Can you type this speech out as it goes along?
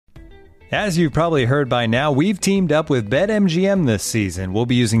As you've probably heard by now, we've teamed up with BetMGM this season. We'll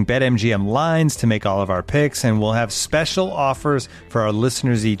be using BetMGM lines to make all of our picks, and we'll have special offers for our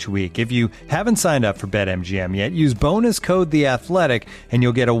listeners each week. If you haven't signed up for BetMGM yet, use bonus code The Athletic, and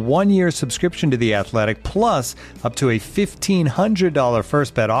you'll get a 1-year subscription to The Athletic, plus up to a $1,500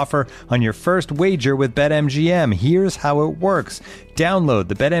 first bet offer on your first wager with BetMGM. Here's how it works. Download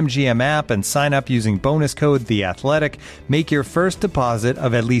the BetMGM app and sign up using bonus code The Athletic. Make your first deposit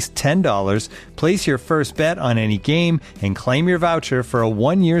of at least $10. Place your first bet on any game and claim your voucher for a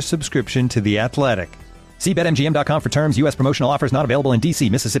 1-year subscription to The Athletic. See BetMGM.com for terms. U.S. promotional offers not available in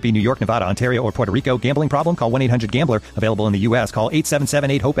D.C., Mississippi, New York, Nevada, Ontario, or Puerto Rico. Gambling problem? Call 1-800-GAMBLER. Available in the U.S. Call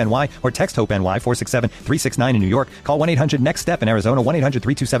 877-8-HOPE-NY or text HOPE-NY 467-369 in New York. Call 1-800-NEXT-STEP in Arizona.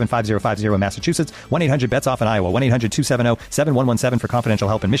 1-800-327-5050 in Massachusetts. 1-800-BETS-OFF in Iowa. 1-800-270-7117 for confidential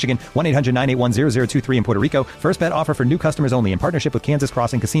help in Michigan. 1-800-981-0023 in Puerto Rico. First bet offer for new customers only in partnership with Kansas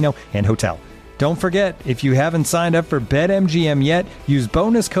Crossing Casino and Hotel. Don't forget, if you haven't signed up for BetMGM yet, use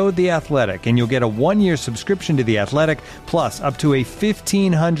bonus code The Athletic, and you'll get a 1-year subscription to The Athletic, plus up to a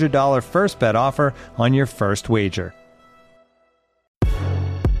 $1,500 first bet offer on your first wager.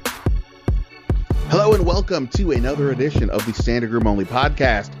 Hello and welcome to another edition of the Standig Room Only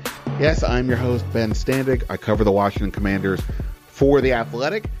podcast. Yes, I'm your host, Ben Standig. I cover the Washington Commanders for The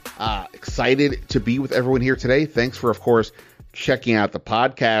Athletic. Excited to be with everyone here today. Thanks for, of course, checking out the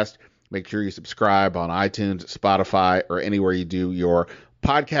podcast. Make sure you subscribe on iTunes, Spotify, or anywhere you do your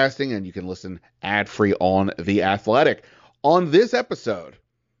podcasting, and you can listen ad-free on The Athletic. On this episode,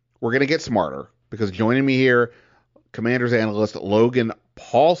 we're going to get smarter because joining me here, Commanders analyst Logan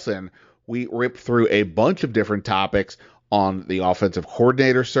Paulsen. We ripped through a bunch of different topics on the offensive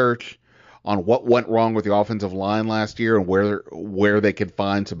coordinator search, on what went wrong with the offensive line last year and where they could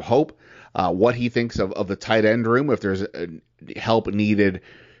find some hope, what he thinks of the tight end room, if there's help needed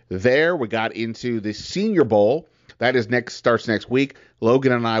there. We got into the Senior Bowl. That is starts next week.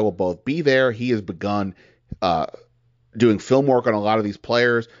 Logan and I will both be there. He has begun doing film work on a lot of these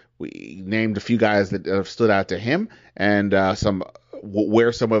players. We named a few guys that have stood out to him, and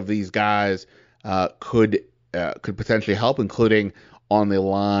where some of these guys could potentially help, including on the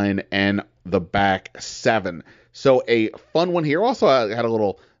line and the back seven. So a fun one here. Also, I had a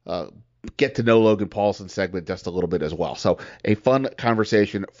little get to know Logan Paulsen segment just a little bit as well. So a fun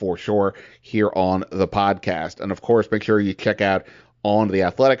conversation for sure here on the podcast. And of course, make sure you check out on The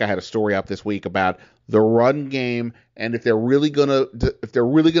Athletic. I had a story up this week about the run game, and if they're really gonna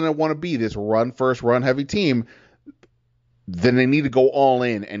want to be this run first, run heavy team, then they need to go all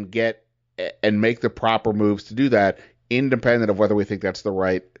in and make the proper moves to do that, independent of whether we think that's the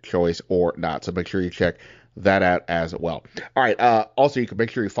right choice or not. So make sure you check that out as well. All right. Also, you can make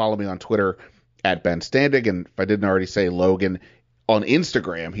sure you follow me on Twitter at Ben Standig. And if I didn't already say, Logan on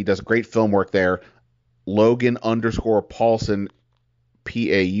Instagram, he does great film work there. Logan_Paulsen,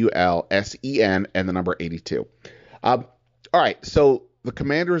 Paulsen, and the number 82. All right. So the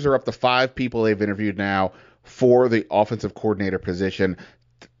Commanders are up to 5 people they've interviewed now for the offensive coordinator position.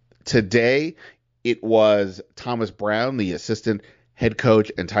 Today, it was Thomas Brown, the assistant head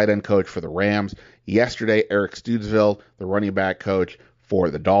coach and tight end coach for the Rams. Yesterday, Eric Studesville, the running back coach for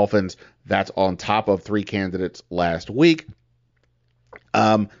the Dolphins. That's on top of 3 candidates last week.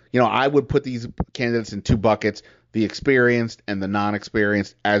 I would put these candidates in 2 buckets, the experienced and the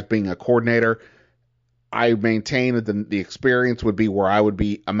non-experienced, as being a coordinator. I maintain that the experience would be where I would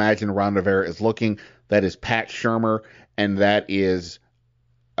be, imagine Ron Rivera is looking. That is Pat Shurmur, and that is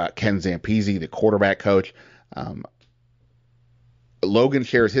Ken Zampese, the quarterback coach. Logan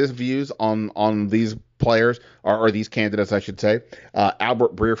shares his views on these players, or these candidates, I should say.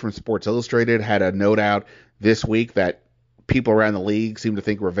 Albert Breer from Sports Illustrated had a note out this week that people around the league seem to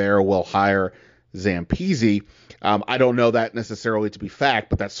think Rivera will hire Zampese. I don't know that necessarily to be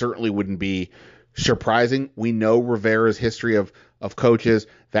fact, but that certainly wouldn't be surprising. We know Rivera's history of coaches,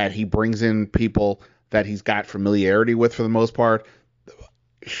 that he brings in people that he's got familiarity with for the most part.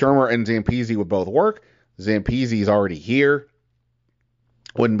 Shurmur and Zampese would both work. Zampese is already here.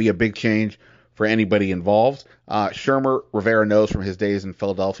 Wouldn't be a big change for anybody involved. Shurmur, Rivera knows from his days in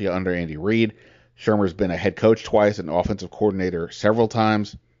Philadelphia under Andy Reid. Shurmur's been a head coach twice and an offensive coordinator several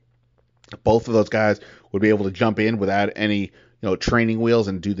times. Both of those guys would be able to jump in without any training wheels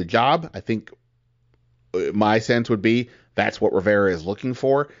and do the job. I think my sense would be that's what Rivera is looking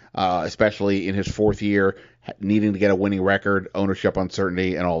for, especially in his 4th year, needing to get a winning record, ownership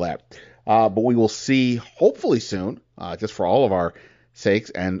uncertainty, and all that. But we will see hopefully soon, just for all of our sakes,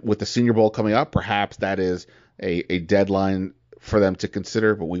 and with the Senior Bowl coming up, perhaps that is a deadline for them to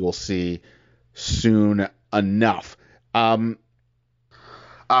consider, but we will see soon enough. All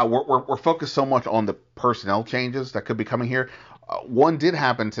We're focused so much on the personnel changes that could be coming here. One did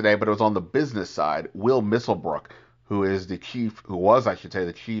happen today, but it was on the business side. Will Misselbrook, who was, I should say,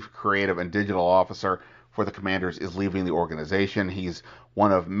 the chief creative and digital officer for the Commanders, is leaving the organization. He's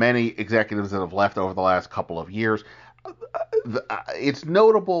one of many executives that have left over the last couple of years. It's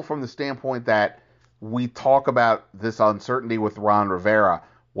notable from the standpoint that we talk about this uncertainty with Ron Rivera.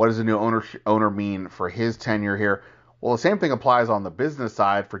 What does the new owner mean for his tenure here? Well, the same thing applies on the business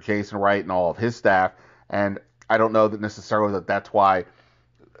side for Jason Wright and all of his staff. And I don't know that necessarily that's why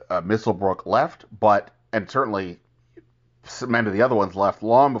Misselbrook left, and certainly many of the other ones left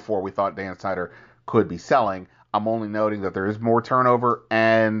long before we thought Dan Snyder could be selling. I'm only noting that there is more turnover,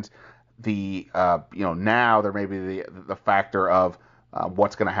 and now there may be the factor of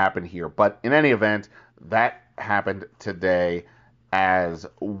what's going to happen here. But in any event, that happened today as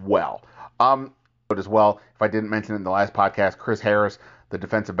well. As well, if I didn't mention it in the last podcast, Chris Harris, the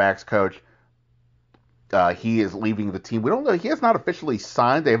defensive backs coach, he is leaving the team. We don't know. He has not officially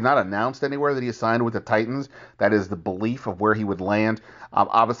signed. They have not announced anywhere that he has signed with the Titans. That is the belief of where he would land.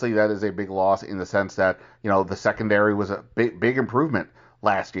 Obviously, that is a big loss in the sense that, the secondary was a big improvement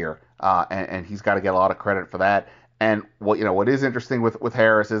last year, and he's got to get a lot of credit for that. And what is interesting with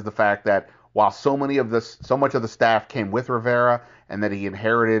Harris is the fact that while so much of the staff came with Rivera, and that he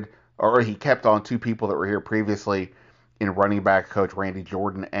inherited, or he kept on two people that were here previously in running back coach Randy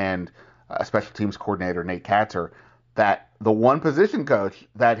Jordan and special teams coordinator Nate Katzer, that the one position coach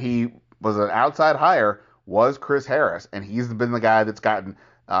that he was an outside hire was Chris Harris, and he's been the guy that's gotten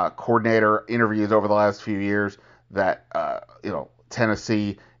coordinator interviews over the last few years. That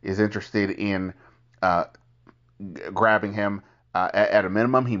Tennessee is interested in grabbing him at a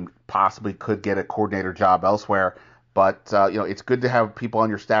minimum. He possibly could get a coordinator job elsewhere. But, it's good to have people on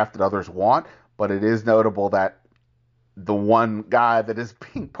your staff that others want. But it is notable that the one guy that is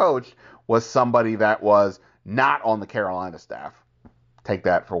being poached was somebody that was not on the Carolina staff. Take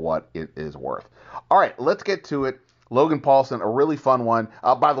that for what it is worth. All right, let's get to it. Logan Paulsen, a really fun one.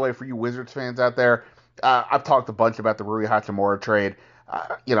 By the way, for you Wizards fans out there, I've talked a bunch about the Rui Hachimura trade.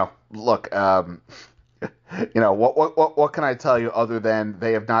 Look, what can I tell you other than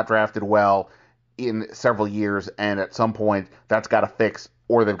they have not drafted well in several years, and at some point that's got to fix,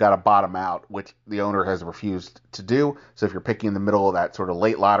 or they've got to bottom out, which the owner has refused to do. So if you're picking in the middle of that sort of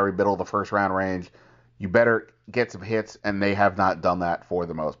late lottery, middle of the first round range, you better get some hits, and they have not done that for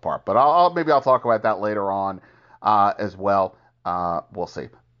the most part. But maybe I'll talk about that later on as well. We'll see.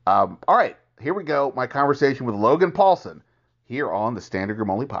 All right, here we go. My conversation with Logan Paulsen here on the Standig Room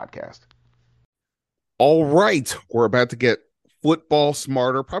Only podcast. All right, we're about to get football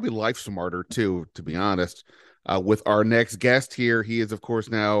smarter, probably life smarter too, to be honest, with our next guest here. He is, of course,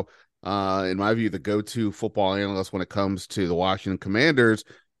 now, in my view, the go-to football analyst when it comes to the Washington Commanders.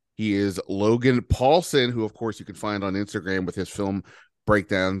 He is Logan Paulsen, who, of course, you can find on Instagram with his film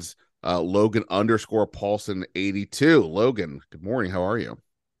breakdowns, Logan_Paulsen 82. Logan, good morning. How are you?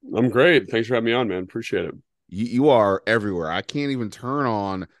 I'm great. Thanks for having me on, man. Appreciate it. You are everywhere. I can't even turn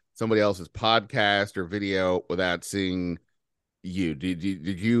on somebody else's podcast or video without seeing you. Did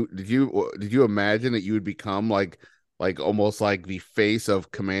you imagine that you would become like almost like the face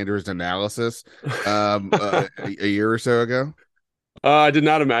of Commanders analysis a year or so ago? I did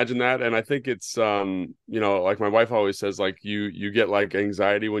not imagine that, and I think it's like my wife always says, like you get like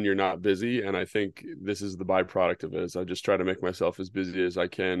anxiety when you're not busy, and I think this is the byproduct of it. Is I just try to make myself as busy as I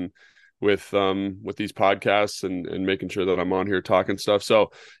can with these podcasts and making sure that I'm on here talking stuff.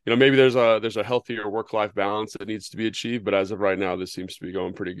 So, maybe there's a healthier work-life balance that needs to be achieved, but as of right now, this seems to be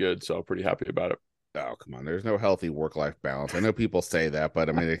going pretty good. So pretty happy about it. Oh, come on. There's no healthy work-life balance. I know people say that, but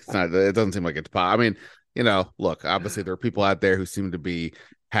I mean, it doesn't seem like it's, I mean, look, obviously there are people out there who seem to be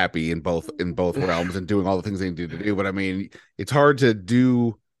happy in both realms and doing all the things they need to do. But I mean, it's hard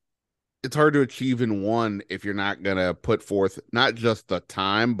to achieve in one if you're not going to put forth not just the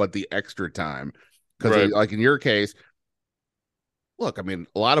time, but the extra time. Because right. Like in your case, look, I mean,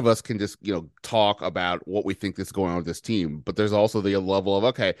 a lot of us can just, talk about what we think is going on with this team, but there's also the level of,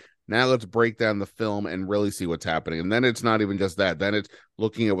 okay, now let's break down the film and really see what's happening. And then it's not even just that. Then it's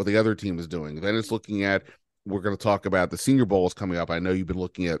looking at what the other team is doing. Then it's looking at, we're going to talk about the Senior Bowl is coming up. I know you've been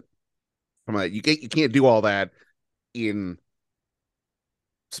looking at, you can't do all that in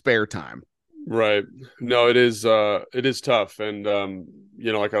spare time. Right. No, it is tough. And,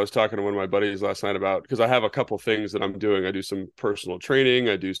 like I was talking to one of my buddies last night about, because I have a couple things that I'm doing. I do some personal training.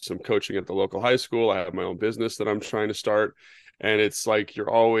 I do some coaching at the local high school. I have my own business that I'm trying to start. And it's like, you're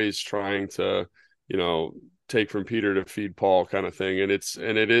always trying to, take from Peter to feed Paul kind of thing. And it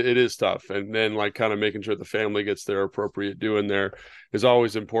is tough. And then like kind of making sure the family gets their appropriate due in there is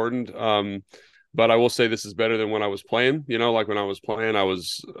always important. But I will say this is better than when I was playing. Like when I was playing, I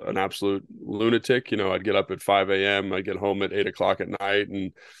was an absolute lunatic. I'd get up at 5 a.m. I'd get home at 8 o'clock at night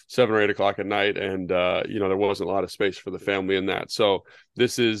and 7 or 8 o'clock at night. And, there wasn't a lot of space for the family in that. So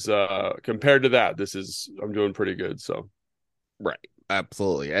this is, compared to that, I'm doing pretty good. So. Right.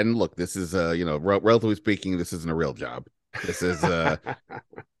 Absolutely. And look, this is, relatively speaking, this isn't a real job. This is,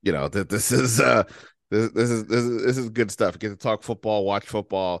 this is good stuff. Get to talk football, watch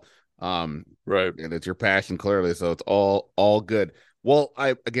football. Right. And it's your passion, clearly. So it's all good. Well,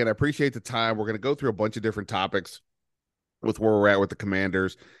 I appreciate the time. We're going to go through a bunch of different topics with where we're at with the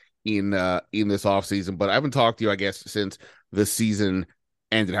Commanders in this offseason. But I haven't talked to you, I guess, since the season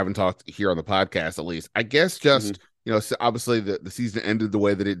ended. I haven't talked here on the podcast, at least. I guess just, obviously the season ended the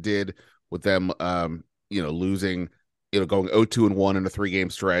way that it did with them, losing, going 0-2-1 in a 3-game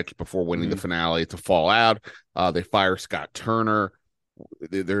stretch before winning the finale to fall out. They fire Scott Turner.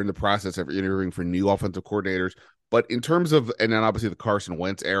 They're in the process of interviewing for new offensive coordinators. But in terms of, and then obviously the Carson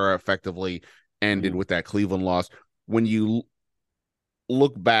Wentz era effectively ended with that Cleveland loss. When you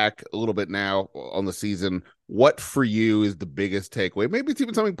look back a little bit now on the season, what for you is the biggest takeaway? Maybe it's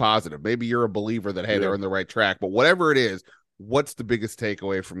even something positive. Maybe you're a believer that, hey, they're on the right track. But whatever it is, what's the biggest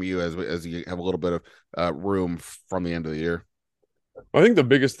takeaway from you as you have a little bit of room from the end of the year? I think the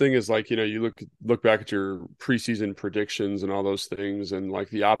biggest thing is like, you look back at your preseason predictions and all those things, and like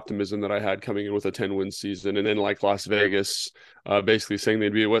the optimism that I had coming in with a 10-win season, and then like Las Vegas basically saying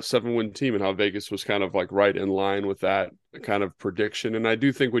they'd be a 7-win team, and how Vegas was kind of like right in line with that kind of prediction. And I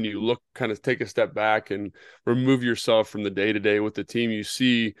do think when you kind of take a step back and remove yourself from the day-to-day with the team, you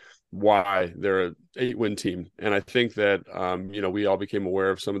see why they're an 8-win team. And I think that, we all became aware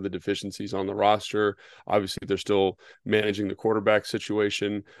of some of the deficiencies on the roster. Obviously, they're still managing the quarterback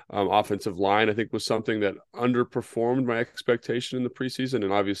situation. Offensive line, I think, was something that underperformed my expectation in the preseason.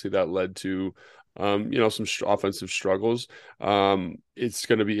 And obviously that led to, some offensive struggles. It's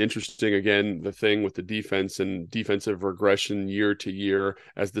going to be interesting, again, the thing with the defense and defensive regression year to year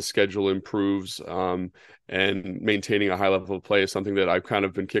as the schedule improves, and maintaining a high level of play is something that I've kind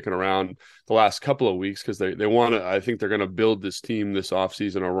of been kicking around the last couple of weeks, because they want to, I think they're going to build this team this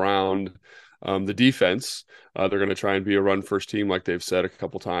offseason around the defense. They're going to try and be a run first team, like they've said a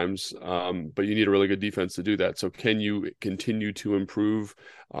couple times. But you need a really good defense to do that. So can you continue to improve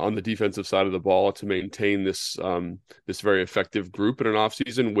on the defensive side of the ball to maintain this very effective group in an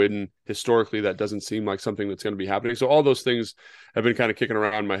offseason, when historically that doesn't seem like something that's going to be happening? So all those things have been kind of kicking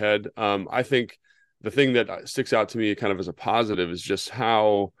around my head. I think the thing that sticks out to me kind of as a positive is just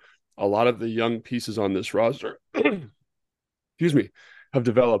how a lot of the young pieces on this roster, excuse me, have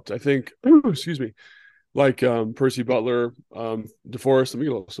developed. I think, excuse me, like Percy Butler, DeForest. Let me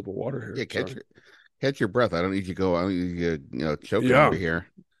get a little sip of water here. Yeah, catch your breath. I don't need you to go. I don't need you to, choke over here.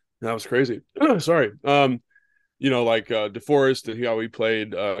 That was crazy. Sorry. Like DeForest and how he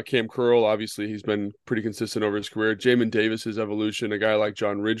played. Cam Curl, obviously, he's been pretty consistent over his career. Jamin Davis's evolution, a guy like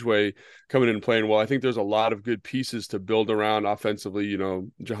John Ridgway coming in and playing well. I think there's a lot of good pieces to build around offensively.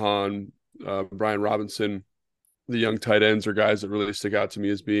 Jahan, Brian Robinson, the young tight ends are guys that really stick out to me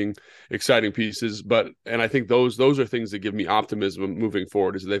as being exciting pieces. And I think those are things that give me optimism moving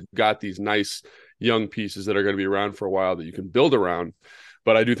forward, is they've got these nice young pieces that are going to be around for a while that you can build around.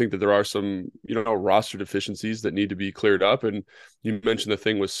 But I do think that there are some, roster deficiencies that need to be cleared up. And you mentioned the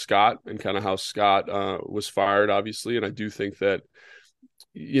thing with Scott and kind of how Scott was fired, obviously. And I do think that,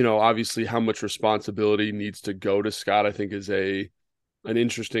 obviously how much responsibility needs to go to Scott, I think is an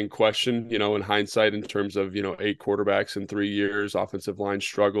interesting question, in hindsight, in terms of, 8 quarterbacks in 3 years, offensive line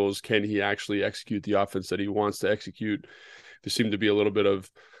struggles. Can he actually execute the offense that he wants to execute? There seemed to be a little bit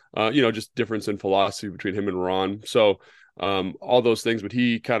of, just difference in philosophy between him and Ron. So all those things, but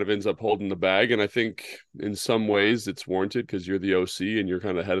he kind of ends up holding the bag. And I think in some ways it's warranted, because you're the OC and you're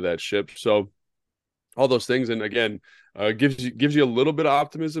kind of head of that ship. So all those things. And again, gives you a little bit of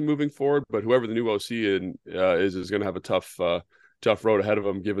optimism moving forward, but whoever the new OC is going to have a tough road ahead of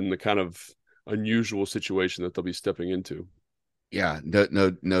them, given the kind of unusual situation that they'll be stepping into. Yeah,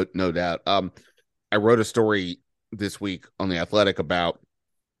 no doubt. I wrote a story this week on The Athletic about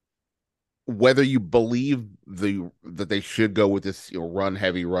whether you believe that they should go with this, run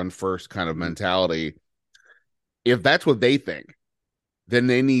heavy, run first kind of mentality. If that's what they think, then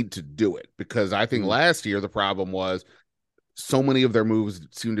they need to do it, because I think last year the problem was so many of their moves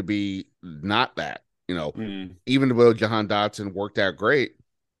seem to be not that. Even though Jahan Dotson worked out great,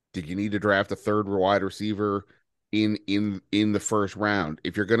 did you need to draft a third wide receiver in the first round?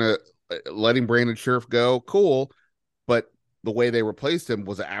 If you're gonna letting Brandon Scherf go, cool, but the way they replaced him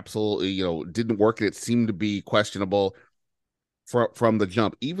was absolutely, didn't work. It seemed to be questionable from the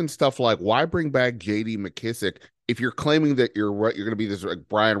jump. Even stuff like, why bring back J.D. McKissick if you're claiming that you're going to be this like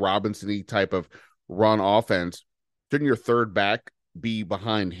Brian Robinson-y type of run offense? Shouldn't your third back be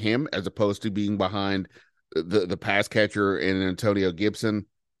behind him as opposed to being behind the pass catcher in Antonio Gibson,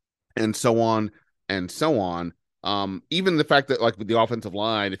 and so on and so on? Even the fact that, like, with the offensive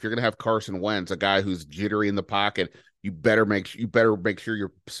line, if you're going to have Carson Wentz, a guy who's jittery in the pocket, you better make sure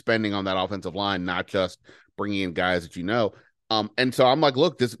you're spending on that offensive line, not just bringing in guys that you know. And so I'm like,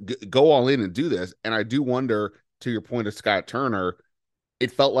 look, this go all in and do this. And I do wonder, to your point of Scott Turner,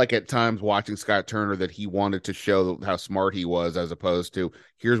 it felt like at times watching Scott Turner that he wanted to show how smart he was, as opposed to,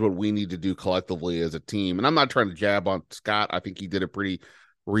 here's what we need to do collectively as a team. And I'm not trying to jab on Scott. I think he did a pretty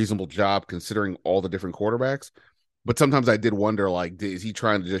reasonable job considering all the different quarterbacks. But sometimes I did wonder, like, is he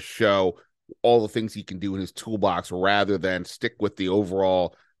trying to just show all the things he can do in his toolbox rather than stick with the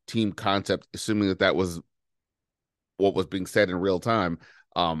overall team concept, assuming that was what was being said in real time.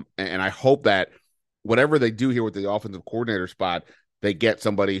 And I hope that whatever they do here with the offensive coordinator spot, they get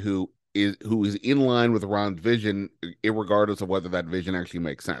somebody who is in line with Ron's vision, irregardless of whether that vision actually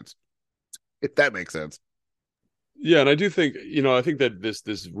makes sense. If that makes sense. Yeah, and I do think, I think that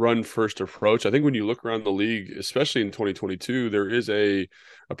this run first approach, I think when you look around the league, especially in 2022, there is a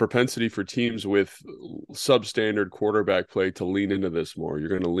propensity for teams with substandard quarterback play to lean into this more. You're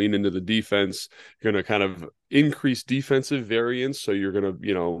going to lean into the defense. You're going to kind of increase defensive variance. So you're going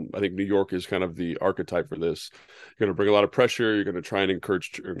to, I think New York is kind of the archetype for this. You're going to bring a lot of pressure. You're going to try and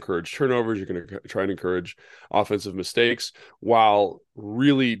encourage turnovers. You're going to try and encourage offensive mistakes while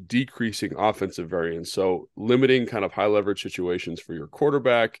really decreasing offensive variance. So limiting kind of high leverage situations for your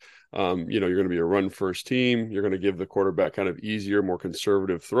quarterback. You're going to be a run first team. You're going to give the quarterback kind of easier, more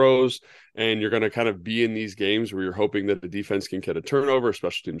conservative throws. And you're going to kind of be in these games where you're hoping that the defense can get a turnover,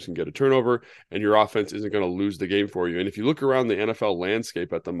 special teams can get a turnover, and your offense isn't going to lose the game for you. And if you look around the NFL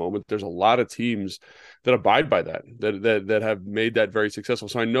landscape at the moment, there's a lot of teams that abide by that have made that very successful.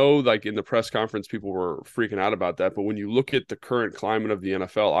 So I know, like, in the press conference, people were freaking out about that. But when you look at the current climate of the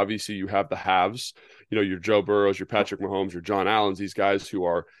NFL, obviously you have the haves, your Joe Burrows, your Patrick Mahomes, your John Allens, these guys who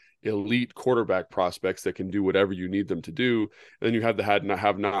are elite quarterback prospects that can do whatever you need them to do. And then you have the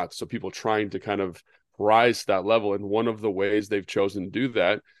have-nots. So people trying to kind of rise to that level. And one of the ways they've chosen to do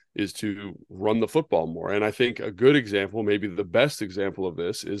that is to run the football more. And I think a good example, maybe the best example of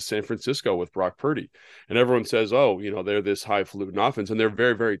this, is San Francisco with Brock Purdy. And everyone says, oh, they're this highfalutin offense, and they're a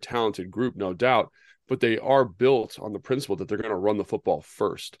very, very talented group, no doubt. But they are built on the principle that they're going to run the football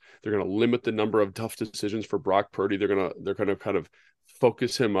first. They're going to limit the number of tough decisions for Brock Purdy. They're going to kind of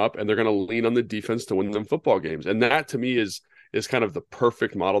focus him up, and they're going to lean on the defense to win them football games. And that, to me, is kind of the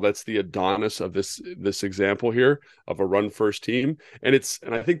perfect model. That's the Adonis of this example here of a run first team. And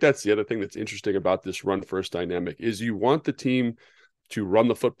I think that's the other thing that's interesting about this run first dynamic is you want the team to run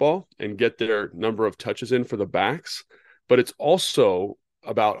the football and get their number of touches in for the backs, but it's also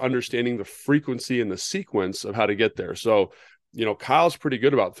about understanding the frequency and the sequence of how to get there. So, Kyle's pretty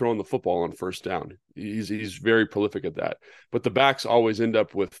good about throwing the football on first down. He's very prolific at that. But the backs always end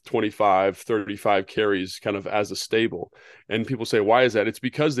up with 25, 35 carries kind of as a stable. And people say, why is that? It's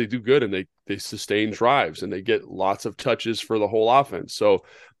because they do good and they sustain drives and they get lots of touches for the whole offense. So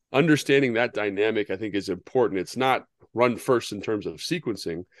understanding that dynamic, I think, is important. It's not run first in terms of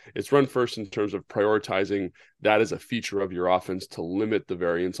sequencing. It's run first in terms of prioritizing that as a feature of your offense to limit the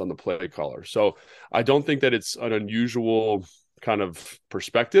variance on the play caller. So I don't think that it's an unusual kind of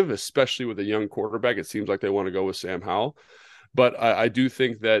perspective, especially with a young quarterback. It seems like they want to go with Sam Howell. But I do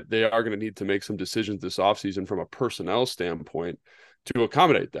think that they are going to need to make some decisions this offseason from a personnel standpoint to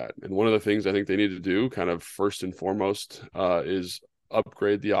accommodate that. And one of the things I think they need to do, kind of first and foremost, is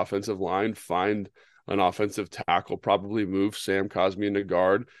upgrade the offensive line, find an offensive tackle, probably move Sam Cosmi into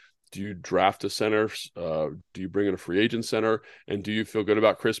guard. Do you draft a center? Do you bring in a free agent center? And do you feel good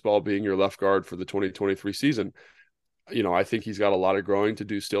about Chris Ball being your left guard for the 2023 season? I think he's got a lot of growing to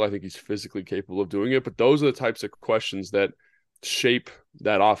do still. I think he's physically capable of doing it. But those are the types of questions that shape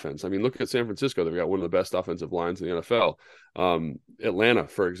that offense. I mean, look at San Francisco. They've got one of the best offensive lines in the NFL. Atlanta,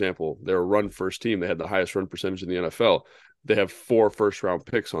 for example, they're a run-first team. They had the highest run percentage in the NFL. They have 4 first-round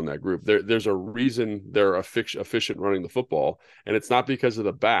picks on that group. There's a reason they're efficient running the football, and it's not because of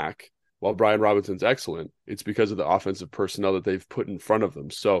the back. While Brian Robinson's excellent, it's because of the offensive personnel that they've put in front of them.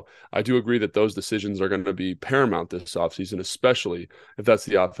 So I do agree that those decisions are going to be paramount this offseason, especially if that's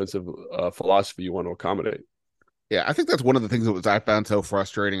the offensive philosophy you want to accommodate. Yeah, I think that's one of the things that I found so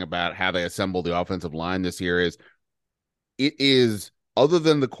frustrating about how they assemble the offensive line this year is it is other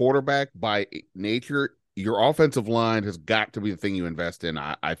than the quarterback, by nature, your offensive line has got to be the thing you invest in.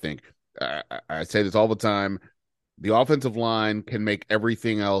 I think I say this all the time. The offensive line can make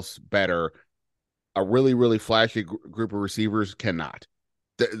everything else better. A really, really flashy group of receivers cannot.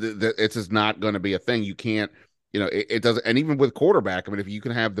 It's just not going to be a thing. You can't, it doesn't. And even with quarterback, I mean, if you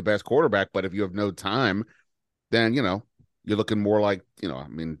can have the best quarterback, but if you have no time, then, you're looking more like, I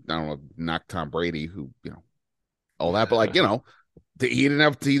mean, I don't know, not Tom Brady, who, all that, but like, he didn't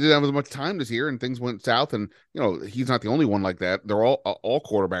have as much time this year, and things went south. And he's not the only one like that. They're all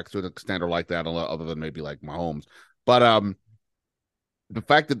quarterbacks to an extent are like that, other than maybe like Mahomes. But the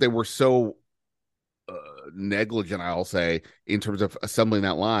fact that they were so negligent, I'll say, in terms of assembling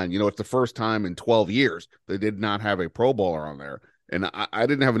that line. It's the first time in 12 years they did not have a Pro Bowler on there, and I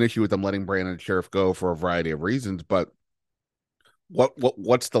didn't have an issue with them letting Brandon Sheriff go for a variety of reasons. But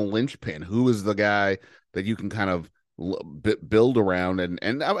what's the linchpin? Who is the guy that you can kind of build around?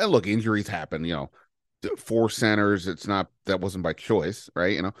 And look, injuries happen. 4 centers. That wasn't by choice,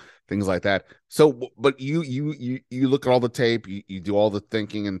 right? Things like that. So, but you look at all the tape, you do all the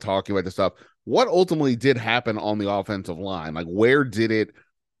thinking and talking about this stuff. What ultimately did happen on the offensive line? Like, where did it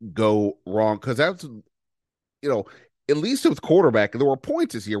go wrong? Because that's, at least with quarterback, there were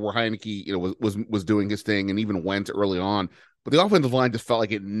points this year where Heineke, was doing his thing and even went early on, but the offensive line just felt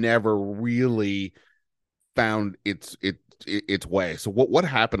like it never really found its way. So what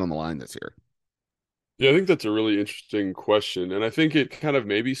happened on the line this year? Yeah, I think that's a really interesting question. And I think it kind of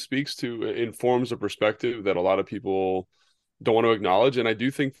maybe informs a perspective that a lot of people don't want to acknowledge. And I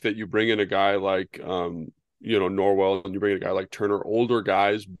do think that you bring in a guy like, Norwell, and you bring in a guy like Turner, older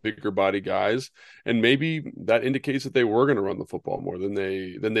guys, bigger body guys, and maybe that indicates that they were going to run the football more than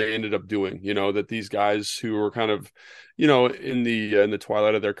they ended up doing. That these guys who were kind of, in the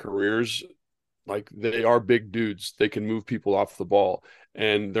twilight of their careers, like, they are big dudes. They can move people off the ball,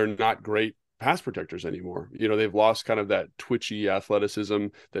 and they're not great pass protectors anymore. They've lost kind of that twitchy athleticism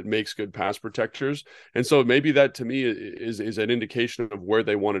that makes good pass protectors. And so maybe that, to me, is an indication of where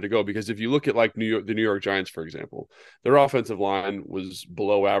they wanted to go. Because if you look at like the New York Giants, for example, their offensive line was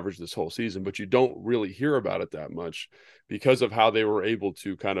below average this whole season, but you don't really hear about it that much because of how they were able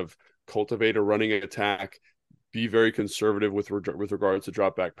to kind of cultivate a running attack, be very conservative with regards to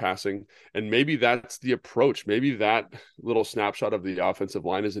drop back passing. And maybe that's the approach. Maybe that little snapshot of the offensive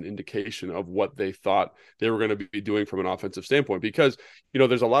line is an indication of what they thought they were going to be doing from an offensive standpoint. Because,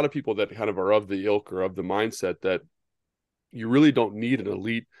 there's a lot of people that kind of are of the ilk or of the mindset that you really don't need an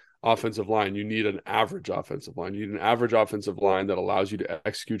elite offensive line. You need an average offensive line. You need an average offensive line that allows you to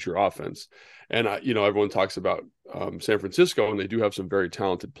execute your offense. And, everyone talks about San Francisco, and they do have some very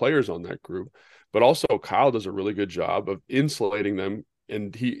talented players on that group. But also Kyle does a really good job of insulating them.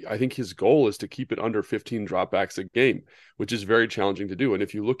 And I think his goal is to keep it under 15 dropbacks a game, which is very challenging to do. And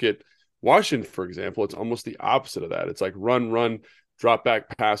if you look at Washington, for example, it's almost the opposite of that. It's like run, drop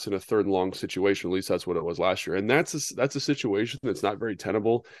back pass in a third and long situation. At least that's what it was last year. And that's a situation that's not very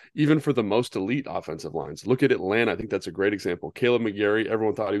tenable, even for the most elite offensive lines. Look at Atlanta. I think that's a great example. Caleb McGarry,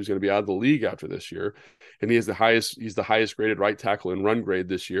 everyone thought he was going to be out of the league after this year. And he's the highest graded right tackle in run grade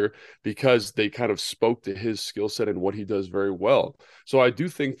this year because they kind of spoke to his skill set and what he does very well. So I do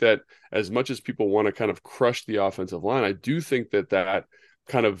think that as much as people want to kind of crush the offensive line, I do think that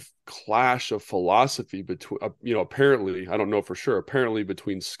kind of clash of philosophy between, apparently, I don't know for sure, apparently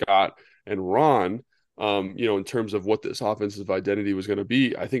between Scott and Ron, in terms of what this offensive identity was going to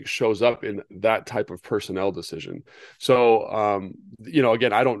be, I think shows up in that type of personnel decision. So,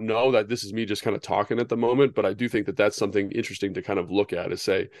 again, I don't know that this is me just kind of talking at the moment, but I do think that that's something interesting to kind of look at, is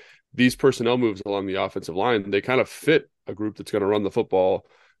say these personnel moves along the offensive line, they kind of fit a group that's going to run the football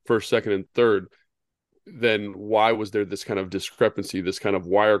first, second, and third. Then why was there this kind of discrepancy, this kind of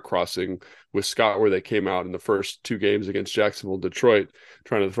wire crossing with Scott, where they came out in the first 2 games against Jacksonville and Detroit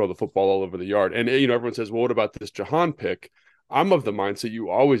trying to throw the football all over the yard? And, everyone says, well, what about this Jahan pick? I'm of the mindset you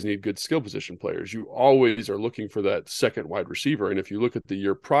always need good skill position players. You always are looking for that second wide receiver. And if you look at the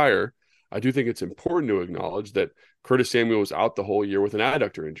year prior, I do think it's important to acknowledge that Curtis Samuel was out the whole year with an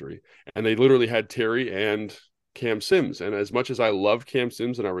adductor injury. And they literally had Terry and Cam Sims. And as much as I love Cam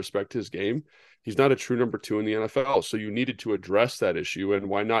Sims and I respect his game, he's not a true number 2 in the NFL. So you needed to address that issue. And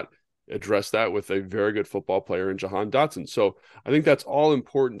why not address that with a very good football player in Jahan Dotson? So I think that's all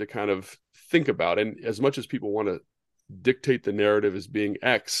important to kind of think about. And as much as people want to dictate the narrative as being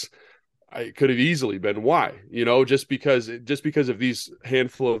X, it could have easily been Y, just because of these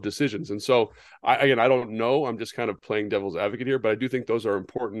handful of decisions. And so I don't know. I'm just kind of playing devil's advocate here, but I do think those are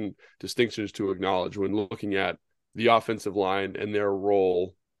important distinctions to acknowledge when looking at the offensive line and their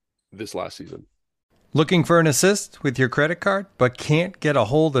role this last season. Looking for an assist with your credit card, but can't get a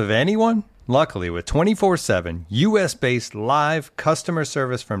hold of anyone? Luckily, with 24/7 US-based live customer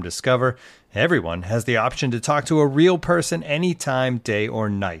service from Discover, everyone has the option to talk to a real person anytime, day or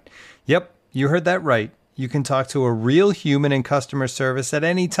night. Yep, you heard that right. You can talk to a real human in customer service at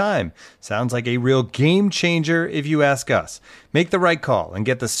any time. Sounds like a real game changer if you ask us. Make the right call and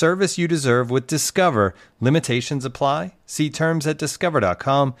get the service you deserve with Discover. Limitations apply. See terms at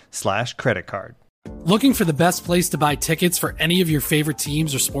discover.com/creditcard. Looking for the best place to buy tickets for any of your favorite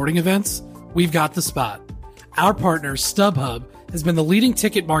teams or sporting events? We've got the spot. Our partner, StubHub, has been the leading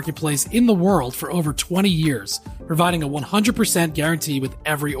ticket marketplace in the world for over 20 years, providing a 100% guarantee with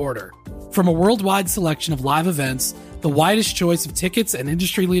every order. From a worldwide selection of live events, the widest choice of tickets, and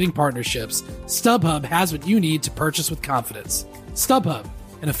industry-leading partnerships, StubHub has what you need to purchase with confidence. StubHub,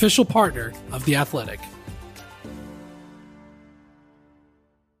 an official partner of The Athletic.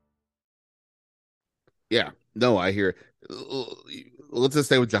 Yeah, no, I hear it. Let's just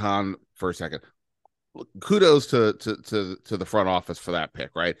stay with Jahan for a second. Kudos to the front office for that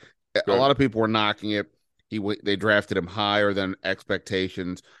pick, right? Good. A lot of people were knocking it. They drafted him higher than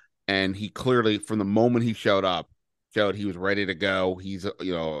expectations, and he clearly, from the moment he showed up, showed he was ready to go. He's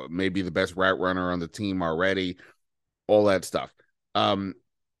maybe the best route runner on the team already, all that stuff. But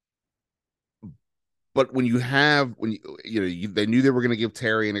when they knew they were going to give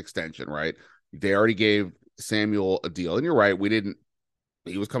Terry an extension, right? They already gave Samuel a deal. And you're right,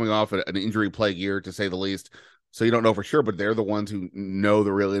 he was coming off an injury plague year, to say the least. So you don't know for sure, but they're the ones who know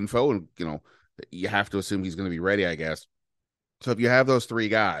the real info. And, you have to assume he's going to be ready, I guess. So if you have those three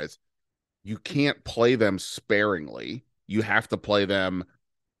guys, you can't play them sparingly. You have to play them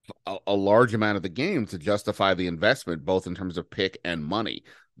a large amount of the game to justify the investment, both in terms of pick and money.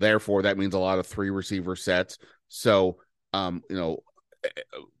 Therefore, that means a lot of 3 receiver sets. So, and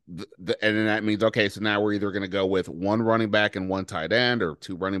then that means, okay, so now we're either going to go with 1 running back and 1 tight end, or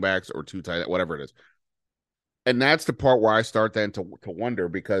 2 running backs or 2 tight end, whatever it is. And that's the part where I start then to wonder,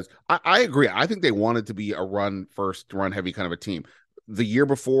 because I agree. I think they wanted to be a run first, run heavy kind of a team. The year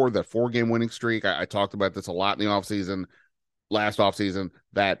before, the 4-game winning streak, I talked about this a lot in the offseason, last offseason,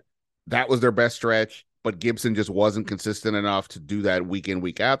 that was their best stretch, but Gibson just wasn't consistent enough to do that week in,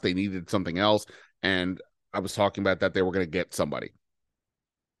 week out. They needed something else. And I was talking about that they were going to get somebody.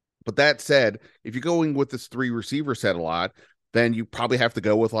 But that said, if you're going with this 3 receiver set a lot, then you probably have to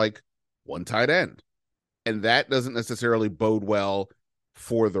go with like 1 tight end. And that doesn't necessarily bode well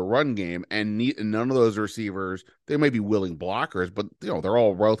for the run game. And none of those receivers, they may be willing blockers, but they're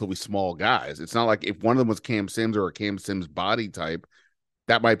all relatively small guys. It's not like if one of them was Cam Sims or a Cam Sims body type,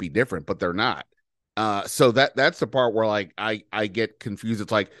 that might be different, but they're not. So that's the part where like I get confused.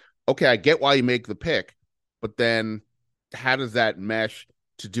 It's like, okay, I get why you make the pick, but then how does that mesh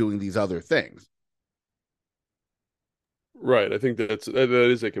to doing these other things? Right. I think that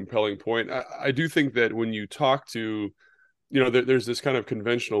is a compelling point. I do think that when you talk to, there's this kind of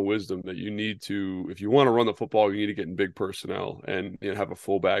conventional wisdom that you need to, if you want to run the football, you need to get in big personnel and have a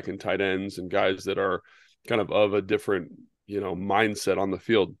fullback and tight ends and guys that are kind of a different, mindset on the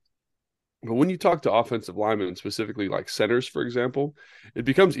field. But when you talk to offensive linemen, specifically like centers, for example, it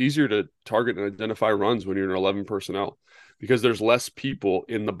becomes easier to target and identify runs when you're in 11 personnel, because there's less people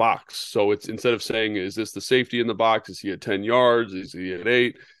in the box. So it's, instead of saying, is this the safety in the box? Is he at 10 yards? Is he at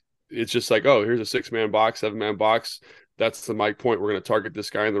 8? It's just like, oh, here's a 6-man box, 7-man box. That's the mic point. We're going to target this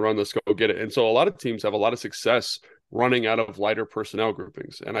guy in the run. Let's go get it. And so a lot of teams have a lot of success running out of lighter personnel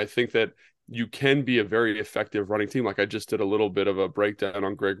groupings. And I think that you can be a very effective running team. Like I just did a little bit of a breakdown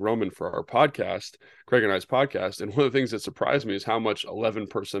on Greg Roman for our podcast, Greg and I's podcast. And one of the things that surprised me is how much 11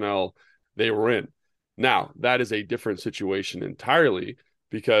 personnel they were in. Now, that is a different situation entirely,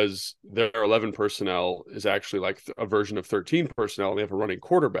 because their 11 personnel is actually like a version of 13 personnel. They have a running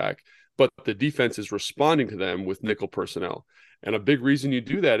quarterback, but the defense is responding to them with nickel personnel. And a big reason you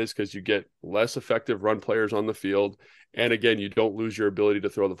do that is because you get less effective run players on the field. And again, you don't lose your ability to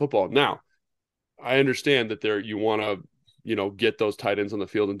throw the football. Now, I understand that you want to, get those tight ends on the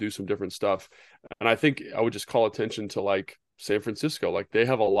field and do some different stuff. And I think I would just call attention to like San Francisco. Like they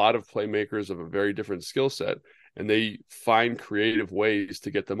have a lot of playmakers of a very different skill set, and they find creative ways to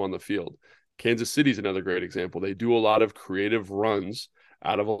get them on the field. Kansas City is another great example. They do a lot of creative runs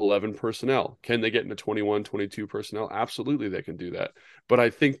out of 11 personnel. Can they get into 21, 22 personnel? Absolutely, they can do that. But I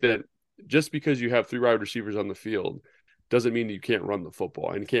think that just because you have 3 wide receivers on the field doesn't mean you can't run the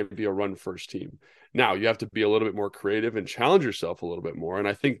football and can't be a run first team. Now, you have to be a little bit more creative and challenge yourself a little bit more. And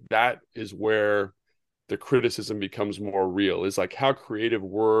I think that is where the criticism becomes more real, is like, how creative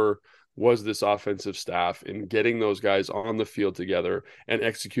were was this offensive staff in getting those guys on the field together and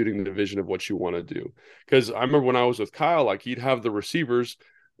executing the vision of what you want to do. Because I remember when I was with Kyle, like he'd have the receivers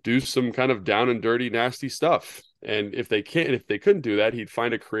do some kind of down and dirty, nasty stuff. And if they couldn't do that, he'd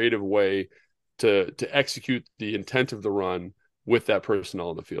find a creative way to execute the intent of the run with that personnel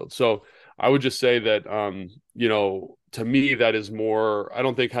on the field. So I would just say that, to me, that is more, I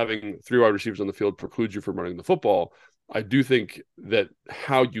don't think having 3 wide receivers on the field precludes you from running the football. I do think that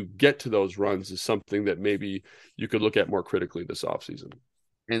how you get to those runs is something that maybe you could look at more critically this offseason.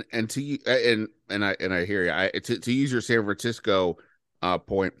 And I hear you. To use your San Francisco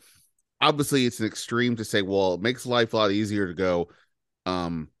point, obviously it's an extreme to say, well, it makes life a lot easier to go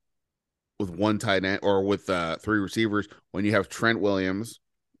with one tight end or with 3 receivers when you have Trent Williams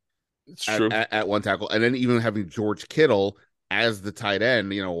at one tackle, and then even having George Kittle as the tight end,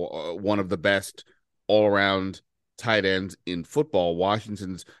 one of the best all around tight ends in football.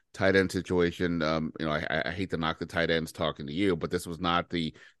 Washington's tight end situation, I hate to knock the tight ends talking to you, but this was not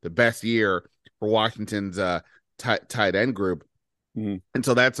the best year for Washington's tight end group. Mm-hmm. And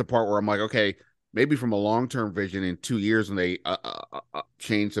so that's the part where I'm like, okay, maybe from a long-term vision in 2 years when they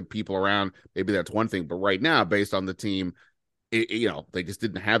change some people around, maybe that's one thing. But right now, based on the team, they just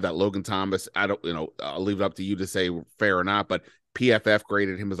didn't have that. Logan Thomas, I'll leave it up to you to say fair or not, but PFF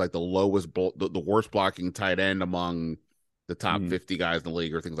graded him as like the worst blocking tight end among the top 50 guys in the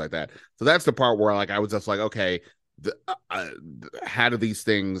league or things like that. So that's the part where I was just like, okay, how do these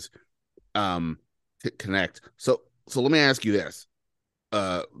things connect? So let me ask you this.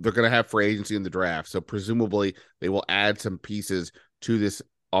 They're going to have free agency in the draft. So presumably they will add some pieces to this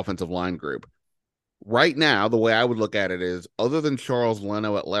offensive line group. Right now, the way I would look at it is, other than Charles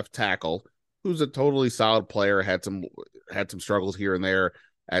Leno at left tackle, who's a totally solid player, had some struggles here and there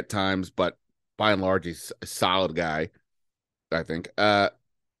at times, but by and large, he's a solid guy, I think.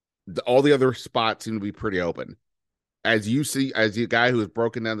 All the other spots seem to be pretty open. As you see, as a guy who has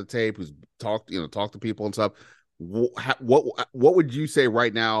broken down the tape, who's talked to people and stuff, what would you say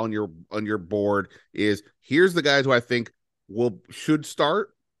right now on your board is, here's the guys who I think should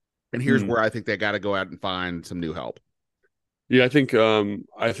start, and here's where I think they got to go out and find some new help. Yeah, I think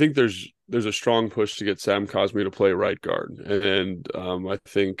there's a strong push to get Sam Cosmi to play right guard, and I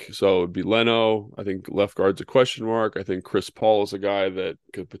think so. It'd be Leno. I think left guard's a question mark. I think Chris Paul is a guy that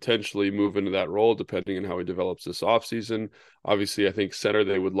could potentially move into that role depending on how he develops this offseason. Obviously, I think center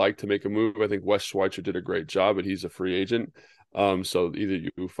they would like to make a move. I think Wes Schweitzer did a great job, but he's a free agent. So either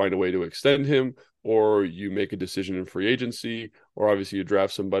you find a way to extend him, or you make a decision in free agency, or obviously you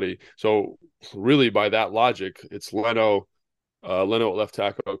draft somebody. So really, by that logic, it's Leno at left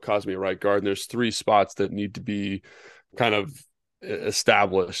tackle, Cosmi at right guard, and there's 3 spots that need to be kind of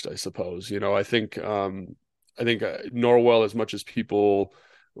established, I suppose. I think Norwell, as much as people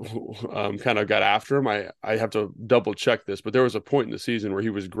kind of got after him, I have to double check this, but there was a point in the season where he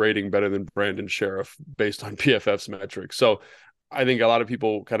was grading better than Brandon Sheriff based on PFF's metrics. So I think a lot of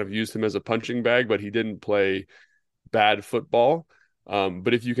people kind of used him as a punching bag, but he didn't play bad football.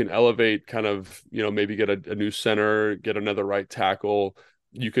 But if you can elevate kind of, maybe get a new center, get another right tackle,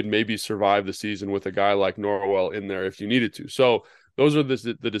 you could maybe survive the season with a guy like Norwell in there if you needed to. So those are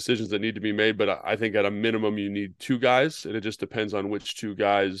the decisions that need to be made. But I think at a minimum, you need 2 guys, and it just depends on which 2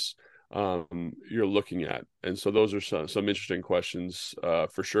 guys you're looking at. And so those are some interesting questions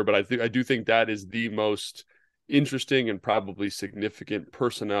for sure. But I do think that is the most interesting and probably significant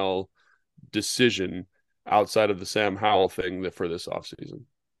personnel decision outside of the Sam Howell thing for this offseason.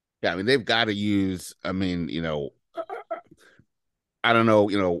 Yeah, I mean, they've got to use, I don't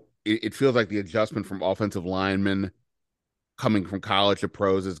know, it feels like the adjustment from offensive linemen coming from college to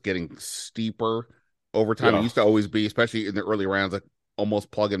pros is getting steeper over time. Yeah. It used to always be, especially in the early rounds, like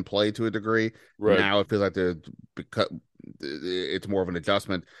almost plug and play to a degree. Right. Now it feels like it's more of an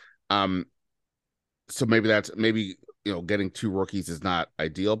adjustment. So maybe getting 2 rookies is not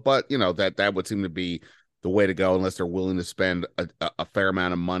ideal, but that would seem to be the way to go, unless they're willing to spend a fair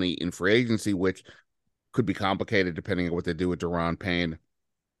amount of money in free agency, which could be complicated depending on what they do with Deron Payne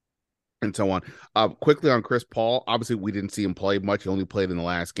and so on. Quickly on Chris Paul, obviously we didn't see him play much. He only played in the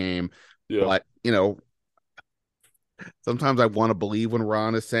last game. Yeah. But, sometimes I want to believe when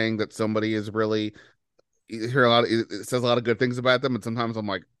Ron is saying that somebody is really, it says a lot of good things about them, and sometimes I'm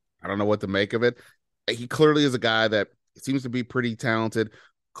like, I don't know what to make of it. He clearly is a guy that seems to be pretty talented.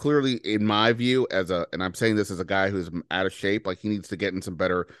 Clearly, in my view, and I'm saying this as a guy who's out of shape, like he needs to get in some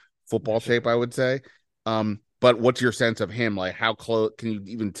better football shape, I would say. But what's your sense of him? Like, how close can you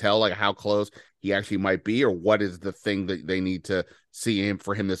even tell, like how close he actually might be, or what is the thing that they need to see him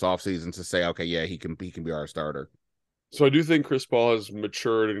for him this offseason to say, okay, yeah, he can be our starter? So I do think Chris Paul has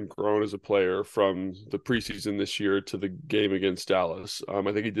matured and grown as a player from the preseason this year to the game against Dallas. I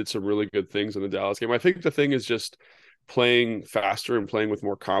think he did some really good things in the Dallas game. I think the thing is just playing faster and playing with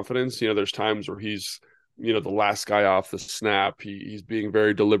more confidence. There's times where he's, the last guy off the snap. He's being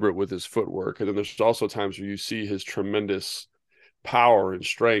very deliberate with his footwork. And then there's also times where you see his tremendous power and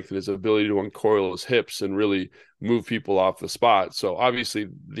strength and his ability to uncoil his hips and really move people off the spot. So obviously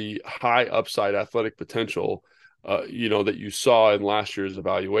the high upside athletic potential that you saw in last year's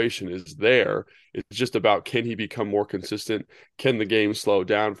evaluation is there. It's just about, can he become more consistent? Can the game slow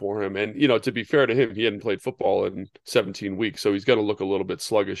down for him? And, to be fair to him, he hadn't played football in 17 weeks, so he's going to look a little bit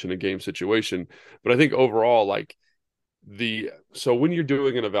sluggish in a game situation. But I think overall, so when you're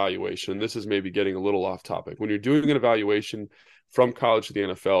doing an evaluation, this is maybe getting a little off topic. When you're doing an evaluation from college to the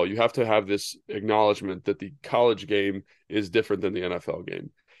NFL, you have to have this acknowledgement that the college game is different than the NFL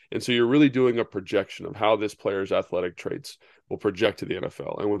game. And so you're really doing a projection of how this player's athletic traits will project to the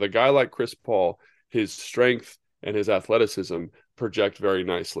NFL. And with a guy like Chris Paul, his strength and his athleticism project very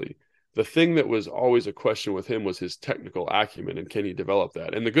nicely. The thing that was always a question with him was his technical acumen, and can he develop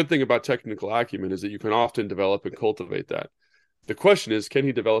that? And the good thing about technical acumen is that you can often develop and cultivate that. The question is, can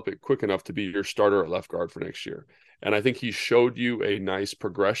he develop it quick enough to be your starter at left guard for next year? And I think he showed you a nice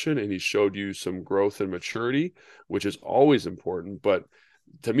progression, and he showed you some growth and maturity, which is always important. But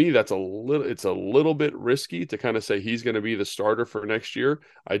to me, it's a little bit risky to kind of say he's going to be the starter for next year.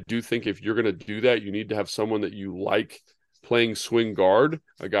 I do think if you're going to do that, you need to have someone that you like playing swing guard,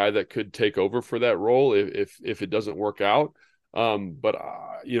 a guy that could take over for that role if it doesn't work out. But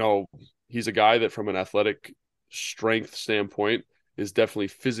he's a guy that from an athletic strength standpoint is definitely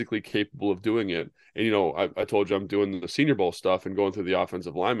physically capable of doing it. And, I told you I'm doing the Senior Bowl stuff and going through the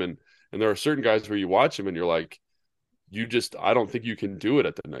offensive linemen. And there are certain guys where you watch them and you're like, I don't think you can do it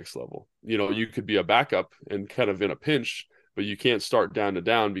at the next level. You could be a backup and kind of in a pinch, but you can't start down to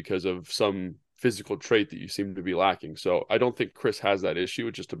down because of some physical trait that you seem to be lacking. So I don't think Chris has that issue.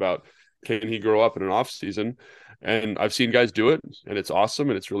 It's just about, can he grow up in an off season? And I've seen guys do it, and it's awesome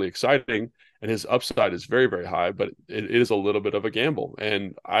and it's really exciting. And his upside is very, very high, but it is a little bit of a gamble.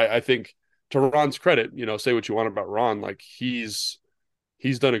 And I think, to Ron's credit, say what you want about Ron, he's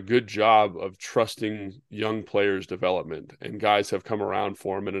done a good job of trusting young players' development, and guys have come around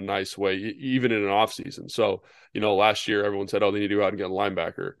for him in a nice way, even in an offseason. So, last year everyone said, oh, they need to go out and get a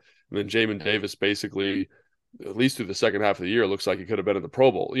linebacker. And then Jamin Davis basically, at least through the second half of the year, looks like he could have been in the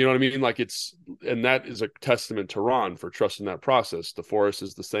Pro Bowl. You know what I mean? And that is a testament to Ron for trusting that process. DeForest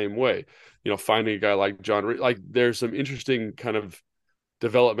is the same way. Finding a guy like John, there's some interesting kind of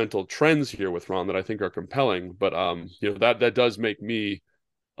developmental trends here with Ron that I think are compelling. But that does make me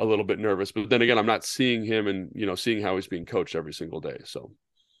a little bit nervous. But then again, I'm not seeing him and seeing how he's being coached every single day. So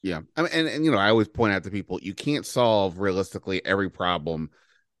yeah, I mean, and I always point out to people, you can't solve realistically every problem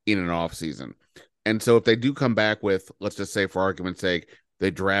in an off season. And so if they do come back with, let's just say for argument's sake,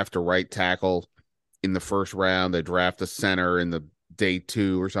 they draft a right tackle in the first round, they draft a center in the day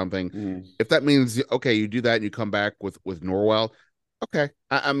 2 or something. If that means, okay, you do that and you come back with Norwell, okay.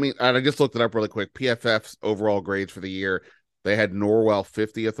 I mean, I just looked it up really quick. PFF's overall grades for the year, they had Norwell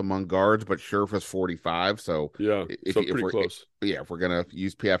 50th among guards, but Scherf was 45. So yeah, pretty close. If we're gonna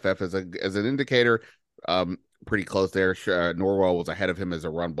use PFF as an indicator, pretty close there. Norwell was ahead of him as a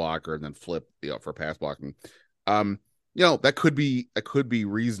run blocker, and then flipped for pass blocking. That could be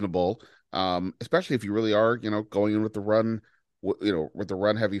reasonable, especially if you really are going in with the run, with the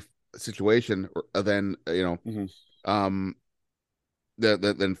run heavy situation. Then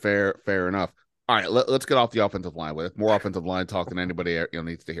then fair enough. All right, let's get off the offensive line with more offensive line talk than anybody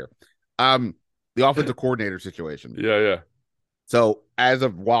needs to hear. The offensive coordinator situation. Yeah. So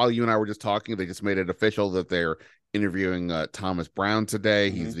while you and I were just talking, they just made it official that they're interviewing Thomas Brown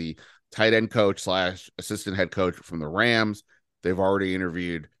today. He's the tight end coach / assistant head coach from the Rams. They've already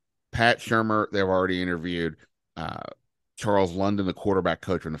interviewed Pat Shurmur. They've already interviewed Charles London, the quarterback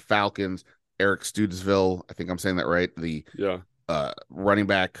coach from the Falcons. Eric Studesville, I think I'm saying that right. The running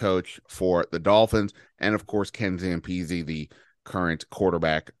back coach for the Dolphins, and of course Ken Zampese, the current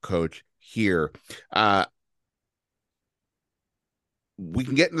quarterback coach here. We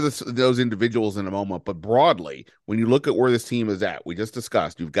can get into those individuals in a moment, but broadly, when you look at where this team is at, we just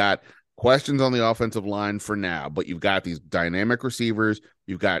discussed, you've got questions on the offensive line for now, but you've got these dynamic receivers,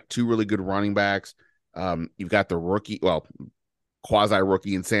 you've got 2 really good running backs, you've got the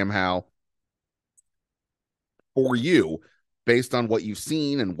quasi-rookie in Sam Howell. For you, based on what you've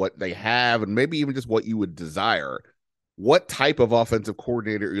seen and what they have, and maybe even just what you would desire, what type of offensive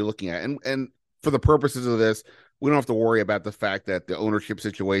coordinator are you looking at? And for the purposes of this, we don't have to worry about the fact that the ownership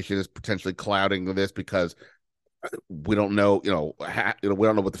situation is potentially clouding this, because we don't know, we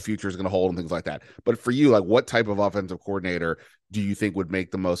don't know what the future is going to hold and things like that. But for you, like, what type of offensive coordinator do you think would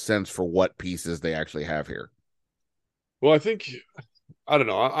make the most sense for what pieces they actually have here? Well, I don't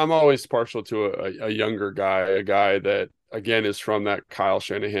know. I'm always partial to a younger guy, a guy that, again, is from that Kyle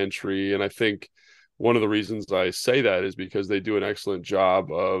Shanahan tree. And I think one of the reasons I say that is because they do an excellent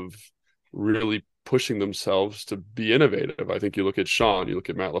job of really pushing themselves to be innovative. I think you look at Sean, you look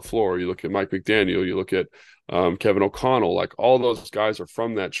at Matt LaFleur, you look at Mike McDaniel, you look at Kevin O'Connell, like all those guys are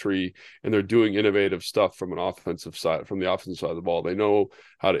from that tree and they're doing innovative stuff from the offensive side of the ball. They know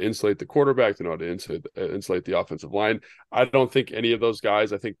how to insulate the quarterback, they know how to insulate the offensive line. I don't think any of those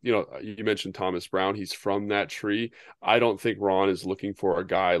guys, I think, you mentioned Thomas Brown, he's from that tree. I don't think Ron is looking for a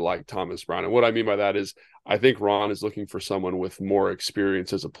guy like Thomas Brown. And what I mean by that is I think Ron is looking for someone with more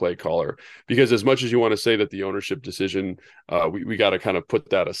experience as a play caller, because as much as you want to say that the ownership decision, we got to kind of put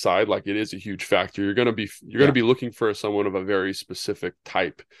that aside. Like, it is a huge factor. You're going to be looking for someone of a very specific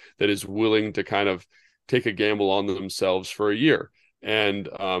type that is willing to kind of take a gamble on themselves for a year. And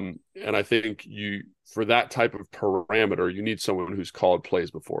I think for that type of parameter, you need someone who's called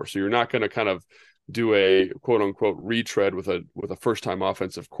plays before. So you're not going to kind of do a quote unquote retread with a first time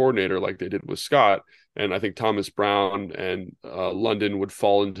offensive coordinator like they did with Scott. And I think Thomas Brown and London would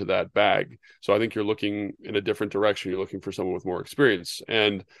fall into that bag. So I think you're looking in a different direction. You're looking for someone with more experience.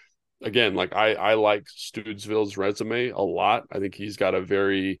 And again, like I like Studesville's resume a lot. I think he's got a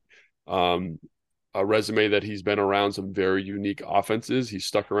resume that he's been around some very unique offenses. He's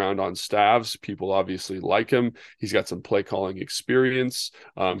stuck around on staffs. People obviously like him. He's got some play calling experience.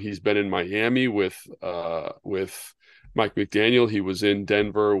 He's been in Miami with Mike McDaniel. He was in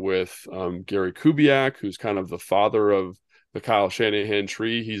Denver with Gary Kubiak, who's kind of the father of the Kyle Shanahan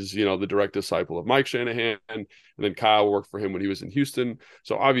tree. He's, the direct disciple of Mike Shanahan. And then Kyle worked for him when he was in Houston.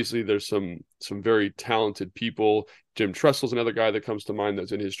 So obviously there's some very talented people. Jim Tressel's another guy that comes to mind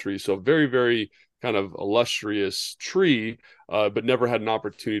that's in his tree. So very, very kind of illustrious tree, but never had an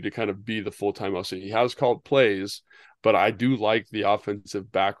opportunity to kind of be the full-time OC. He has called plays, but I do like the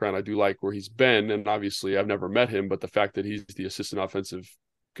offensive background. I do like where he's been. And obviously I've never met him, but the fact that he's the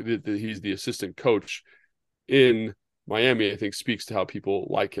assistant coach in Miami, I think speaks to how people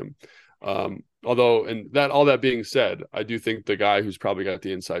like him. Although, and that all that being said, I do think the guy who's probably got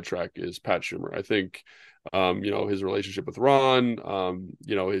the inside track is Pat Schumer. I think, his relationship with Ron,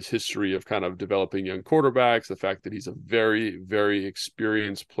 his history of kind of developing young quarterbacks, the fact that he's a very, very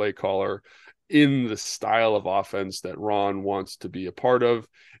experienced play caller in the style of offense that Ron wants to be a part of,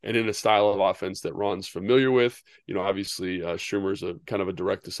 and in a style of offense that Ron's familiar with. Obviously, Schumer's a kind of a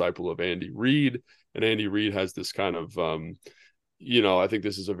direct disciple of Andy Reid, and Andy Reid has this kind of, I think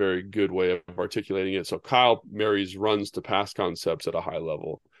this is a very good way of articulating it. So Kyle marries runs to pass concepts at a high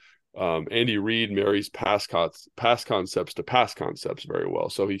level. Andy Reid marries pass concepts to pass concepts very well.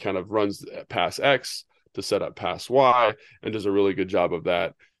 So he kind of runs pass X to set up pass Y and does a really good job of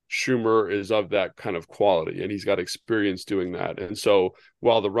that. Schumer is of that kind of quality, and he's got experience doing that. And so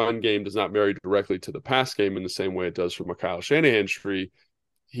while the run game does not marry directly to the pass game in the same way it does from a Kyle Shanahan tree,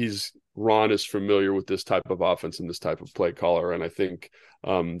 Ron is familiar with this type of offense and this type of play caller. And I think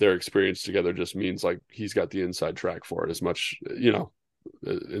their experience together just means like he's got the inside track for it as much,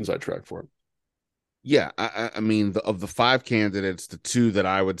 inside track for it. Yeah. I mean, of the five candidates, the two that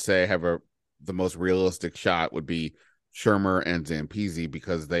I would say have the most realistic shot would be Shermer and Zampese,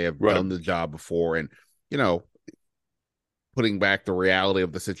 because they have done the job before. And, putting back the reality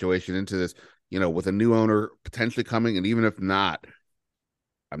of the situation into this, with a new owner potentially coming, and even if not,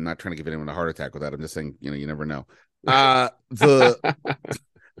 I'm not trying to give anyone a heart attack with that. I'm just saying, you never know. Ron's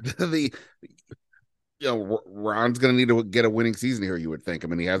going to need to get a winning season here, you would think. I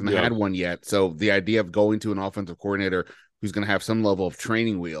mean, he hasn't had one yet. So the idea of going to an offensive coordinator who's going to have some level of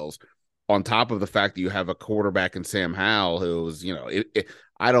training wheels, on top of the fact that you have a quarterback in Sam Howell, who's,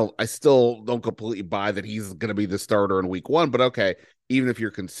 I still don't completely buy that he's going to be the starter in week one, but okay, even if you're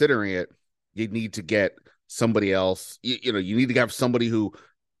considering it, you need to get somebody else. You need to have somebody who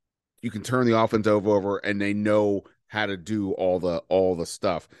you can turn the offense over and they know how to do all the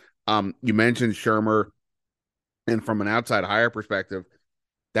stuff. You mentioned Shermer, and from an outside hire perspective,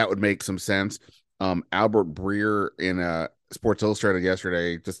 that would make some sense. Albert Breer in Sports Illustrated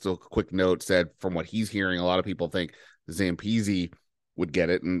yesterday, just a quick note, said from what he's hearing, a lot of people think Zampese would get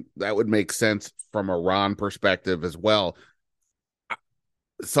it, and that would make sense from a Ron perspective as well.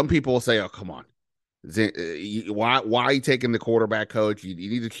 Some people will say, "Oh, come on, why are you taking the quarterback coach? You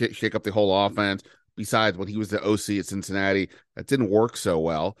need to shake up the whole offense." Besides, when he was the OC at Cincinnati, that didn't work so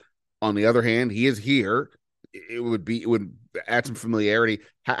well. On the other hand, he is here. It would add some familiarity.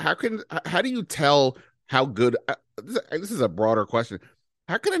 How do you tell how good this is a broader question.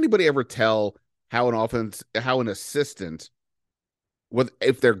 How can anybody ever tell how an assistant,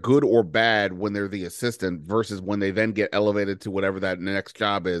 if they're good or bad when they're the assistant versus when they then get elevated to whatever that next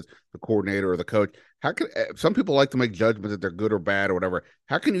job is, the coordinator or the coach? How can some people like to make judgments that they're good or bad or whatever?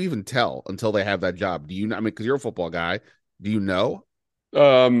 How can you even tell until they have that job? Do you know? I mean, because you're a football guy, do you know?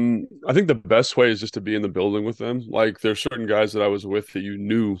 I think the best way is just to be in the building with them. Like there's certain guys that I was with that you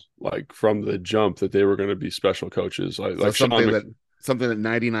knew like from the jump that they were going to be special coaches. So Like Sean something that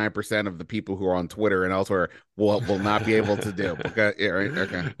 99% of the people who are on Twitter and elsewhere will not be able to do. Okay, yeah, right,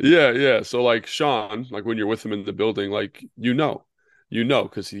 okay. Yeah. So like Sean, like when you're with him in the building, like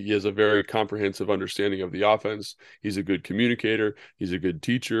because he has a very comprehensive understanding of the offense. He's a good communicator. He's a good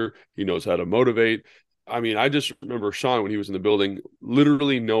teacher. He knows how to motivate. I mean, I just remember Sean when he was in the building,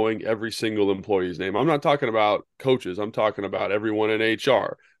 literally knowing every single employee's name. I'm not talking about coaches. I'm talking about everyone in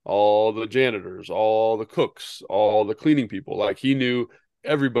HR, all the janitors, all the cooks, all the cleaning people. Like he knew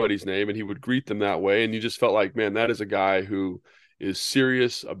everybody's name and he would greet them that way. And you just felt like, man, that is a guy who is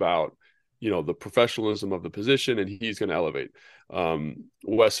serious about, the professionalism of the position and he's going to elevate.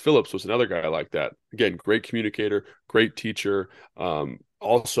 Wes Phillips was another guy like that. Again, great communicator, great teacher.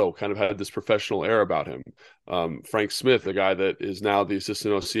 Also kind of had this professional air about him. Frank Smith, the guy that is now the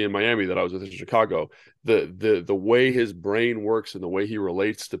assistant OC in Miami that I was with in Chicago, the way his brain works and the way he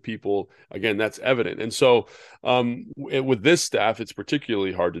relates to people, again, that's evident. And so with this staff, it's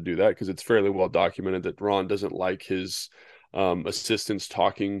particularly hard to do that because it's fairly well documented that Ron doesn't like his assistants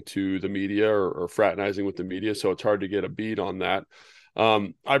talking to the media or fraternizing with the media. So it's hard to get a beat on that.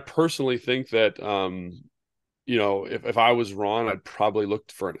 I personally think that, if I was Ron, I'd probably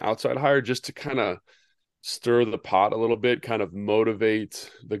look for an outside hire just to kind of stir the pot a little bit, kind of motivate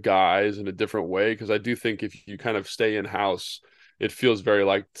the guys in a different way. Because I do think if you kind of stay in-house, it feels very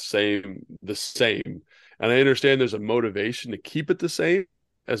like the same. And I understand there's a motivation to keep it the same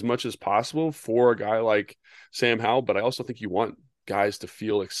as much as possible for a guy like Sam Howell, but I also think you want guys to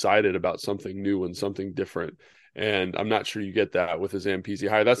feel excited about something new and something different. And I'm not sure you get that with a Zampese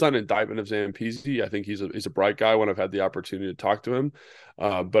hire. That's not an indictment of Zampese. I think he's a bright guy when I've had the opportunity to talk to him.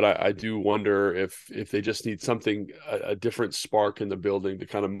 But I do wonder if they just need something, a different spark in the building to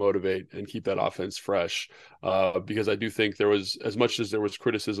kind of motivate and keep that offense fresh. Because I do think there was, as much as there was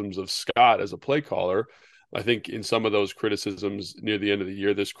criticisms of Scott as a play caller, I think in some of those criticisms near the end of the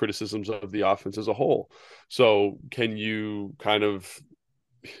year, there's criticisms of the offense as a whole. So can you kind of,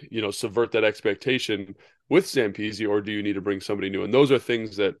 subvert that expectation with Zampese, or do you need to bring somebody new? And those are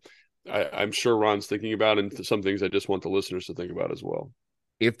things that I'm sure Ron's thinking about, and some things I just want the listeners to think about as well.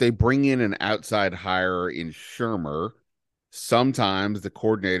 If they bring in an outside hire in Shermer, sometimes the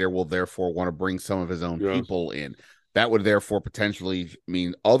coordinator will therefore want to bring some of his own people in. That would therefore potentially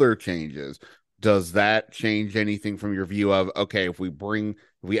mean other changes. Does that change anything from your view of, okay, if we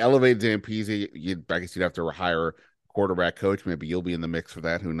elevate Zampese, I guess you'd have to hire a quarterback coach. Maybe you'll be in the mix for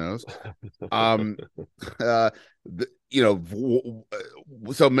that. Who knows?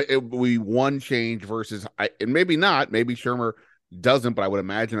 So we one change versus, and maybe not, maybe Shermer doesn't, but I would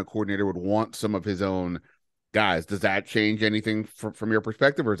imagine a coordinator would want some of his own guys. Does that change anything from your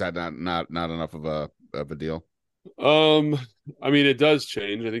perspective, or is that not enough of a deal? I mean, it does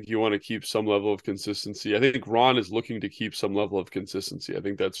change. I think you want to keep some level of consistency. I think Ron is looking to keep some level of consistency. I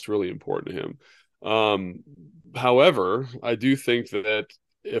think that's really important to him. However, I do think that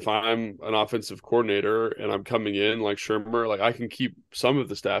if I'm an offensive coordinator and I'm coming in like Shermer, like I can keep some of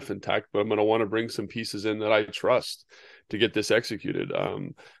the staff intact, but I'm going to want to bring some pieces in that I trust to get this executed.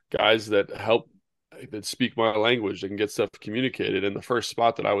 Guys that speak my language, that can get stuff communicated. And the first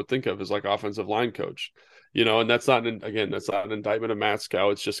spot that I would think of is like offensive line coach. And that's not an indictment of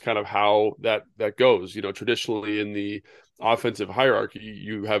Matskow. It's just kind of how that goes. Traditionally in the offensive hierarchy,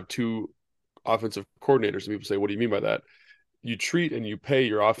 you have two offensive coordinators. And people say, what do you mean by that? You treat and you pay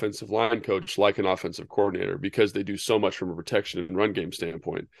your offensive line coach like an offensive coordinator because they do so much from a protection and run game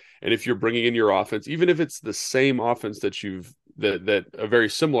standpoint. And if you're bringing in your offense, even if it's the same offense that a very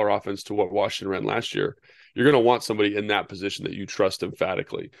similar offense to what Washington ran last year, you're going to want somebody in that position that you trust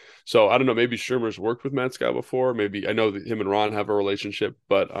emphatically. So I don't know, maybe Shermer's worked with Matt Scott before. Maybe, I know that him and Ron have a relationship,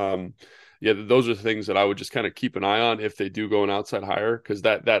 but those are things that I would just kind of keep an eye on if they do go an outside hire, because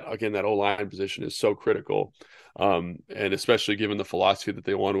that O-line position is so critical. And especially given the philosophy that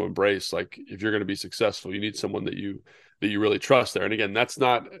they want to embrace, like if you're going to be successful, you need someone that you really trust there. And again, that's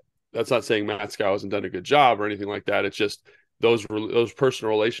not saying Matt Scott hasn't done a good job or anything like that. It's just those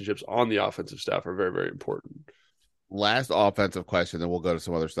personal relationships on the offensive staff are very, very important. Last offensive question, then we'll go to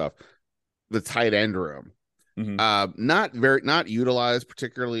some other stuff. The tight end room. Mm-hmm. Not utilized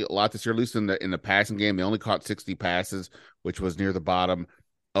particularly a lot this year, at least in the passing game. They only caught 60 passes, which was near the bottom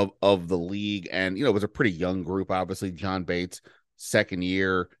of the league. And it was a pretty young group. Obviously, John Bates, second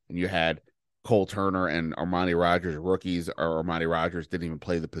year, and you had Cole Turner and Armani Rogers, rookies. Or Armani Rogers didn't even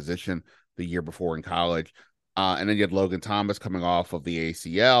play the position the year before in college. And then you had Logan Thomas coming off of the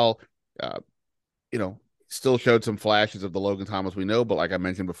ACL. Uh, still showed some flashes of the Logan Thomas we know, but like I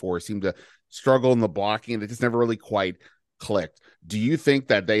mentioned before, he seemed to struggle in the blocking, and it just never really quite clicked. Do you think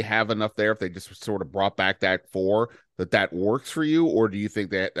that they have enough there if they just sort of brought back that four that works for you, or do you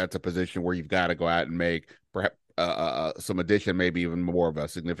think that that's a position where you've got to go out and make perhaps some addition, maybe even more of a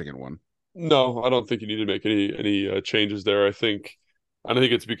significant one? No, I don't think you need to make any changes there. I think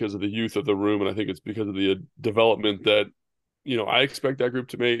it's because of the youth of the room, and I think it's because of the development that I expect that group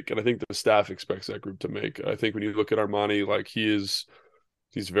to make, and I think the staff expects that group to make. I think when you look at Armani, like he's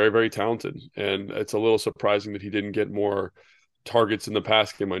very, very talented, and it's a little surprising that he didn't get more targets in the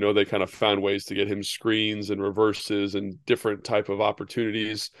pass game. I know they kind of found ways to get him screens and reverses and different type of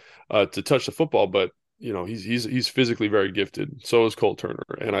opportunities to touch the football, but he's physically very gifted. So is Cole Turner,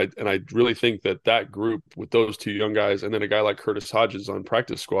 and I really think that group with those two young guys, and then a guy like Curtis Hodges on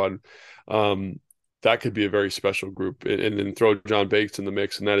practice squad, that could be a very special group. And then throw John Bates in the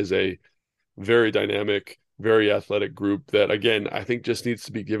mix, and that is a very dynamic, very athletic group that, again, I think just needs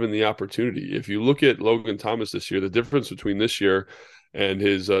to be given the opportunity. If you look at Logan Thomas this year, the difference between this year and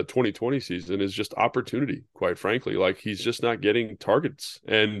his 2020 season is just opportunity, quite frankly. Like, he's just not getting targets.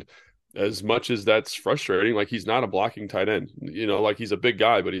 And as much as that's frustrating, like, he's not a blocking tight end. Like, he's a big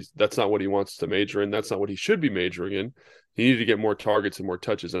guy, but that's not what he wants to major in. That's not what he should be majoring in. He needed to get more targets and more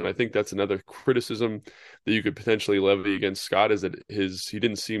touches. And I think that's another criticism that you could potentially levy against Scott, is that he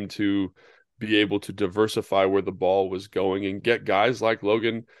didn't seem to be able to diversify where the ball was going and get guys like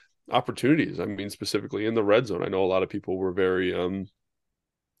Logan opportunities. I mean, specifically in the red zone. I know a lot of people were very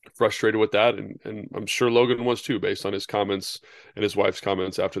frustrated with that, and I'm sure Logan was too, based on his comments and his wife's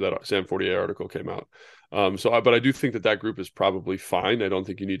comments after that Sam Fortier article came out. But I do think that group is probably fine. I don't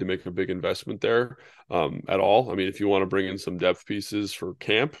think you need to make a big investment there at all. I mean, if you want to bring in some depth pieces for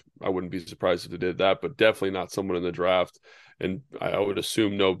camp, I wouldn't be surprised if they did that, but definitely not someone in the draft. And I would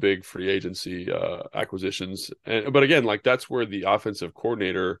assume no big free agency acquisitions. But again, like, that's where the offensive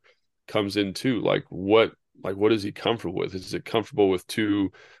coordinator comes in too. Like, what is he comfortable with? Is it comfortable with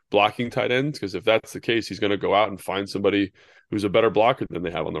two blocking tight ends? Because if that's the case, he's going to go out and find somebody who's a better blocker than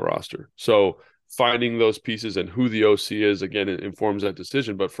they have on the roster. So finding those pieces and who the OC is, again, it informs that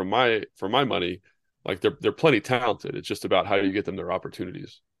decision. But for my money, like, they're plenty talented. It's just about how you get them their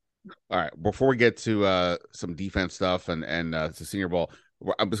opportunities. All right. Before we get to some defense stuff and the Senior Bowl,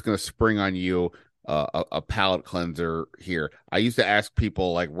 I'm just going to spring on you a palate cleanser here. I used to ask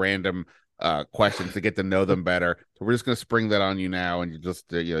people like random questions to get to know them better. So we're just going to spring that on you now, and you just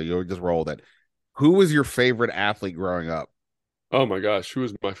you'll just roll that. Who was your favorite athlete growing up? Oh my gosh, who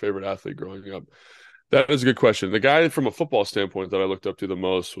was my favorite athlete growing up? That is a good question. The guy from a football standpoint that I looked up to the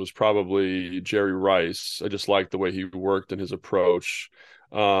most was probably Jerry Rice. I just liked the way he worked and his approach.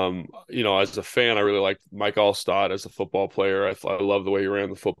 As a fan, I really liked Mike Allstott as a football player. I love the way he ran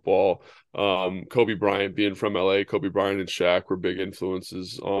the football. Kobe Bryant, being from LA, Kobe Bryant and Shaq were big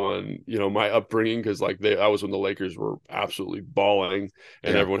influences on, my upbringing, because that was when the Lakers were absolutely balling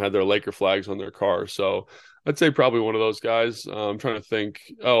and everyone had their Laker flags on their car. So I'd say probably one of those guys. I'm trying to think.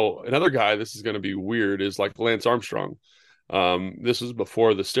 Oh, another guy, this is going to be weird, is like Lance Armstrong. This was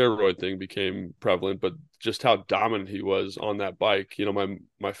before the steroid thing became prevalent, but just how dominant he was on that bike.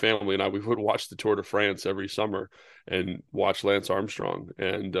 My family and I, we would watch the Tour de France every summer and watch Lance Armstrong.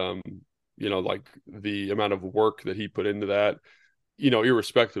 And, like, the amount of work that he put into that,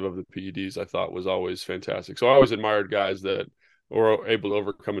 irrespective of the PEDs, I thought was always fantastic. So I always admired guys that were able to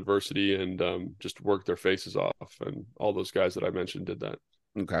overcome adversity and just work their faces off. And all those guys that I mentioned did that.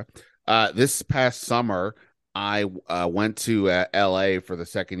 Okay. This past summer, I went to LA for the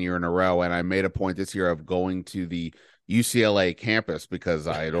second year in a row, and I made a point this year of going to the UCLA campus because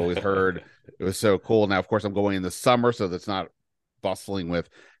I had always heard it was so cool. Now, of course, I'm going in the summer, so that's not bustling with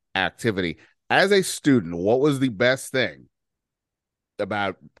activity. As a student, what was the best thing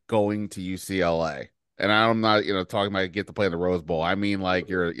about going to UCLA? And I'm not, talking about get to play in the Rose Bowl. I mean, like,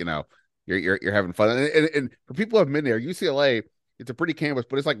 you're having fun. And for people who have been there, UCLA, it's a pretty campus,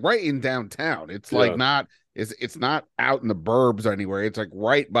 but it's like right in downtown. It's like not. It's not out in the burbs or anywhere. It's like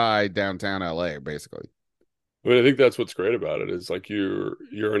right by downtown LA, basically. I mean, I think that's what's great about it. Is like you're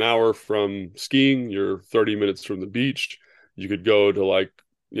an hour from skiing, you're 30 minutes from the beach. You could go to like,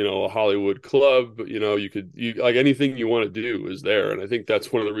 a Hollywood club. You like anything you want to do is there. And I think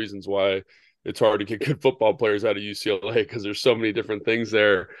that's one of the reasons why it's hard to get good football players out of UCLA because there's so many different things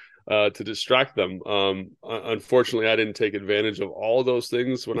there to distract them. Unfortunately, I didn't take advantage of all those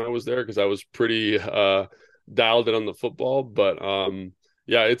things when I was there because I was pretty dialed in on the football. But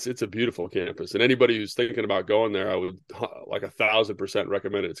yeah, it's a beautiful campus, and anybody who's thinking about going there, I would like 1,000%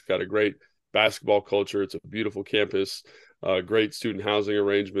 recommend it. It's got a great basketball culture. It's a beautiful campus, great student housing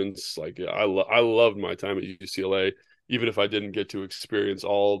arrangements. Like I loved my time at UCLA, even if I didn't get to experience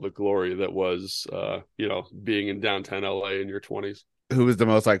all the glory that was, being in downtown LA in your 20s. Who was the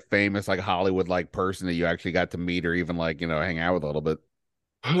most like famous like Hollywood like person that you actually got to meet or even like hang out with a little bit?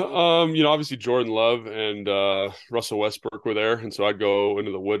 Obviously Jordan Love and Russell Westbrook were there, and so I'd go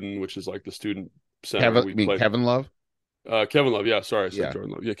into the Wooden, which is like the student center. Kevin Love? Kevin Love, yeah. Sorry, I said Yeah.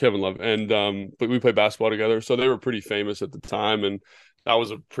 Jordan Love. Yeah, Kevin Love, and but we played basketball together, so they were pretty famous at the time, and that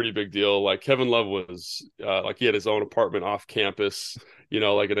was a pretty big deal. Like Kevin Love was like he had his own apartment off campus,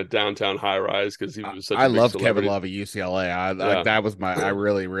 like in a downtown high rise because he was such a I big loved celebrity. Kevin Love at UCLA. Yeah. That was I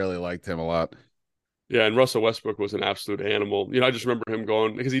really really liked him a lot. Yeah, and Russell Westbrook was an absolute animal. I just remember him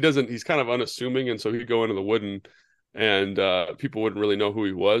going because he's kind of unassuming, and so he'd go into the Wooden, and people wouldn't really know who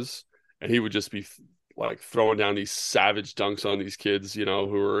he was, and he would just be like throwing down these savage dunks on these kids, who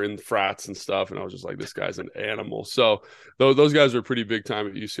were in frats and stuff, and I was just like, this guy's an animal. So those guys were pretty big time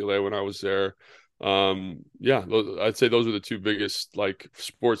at UCLA when I was there. Yeah, I'd say those are the two biggest like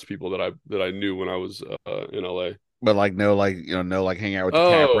sports people that I knew when I was in LA. But like no hang out with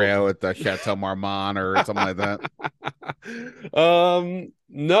DiCaprio at the Chateau Marmont or something like that.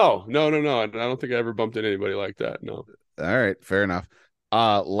 No. I don't think I ever bumped into anybody like that. No. All right, fair enough.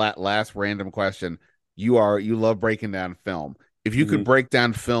 Last random question. You love breaking down film. If you could break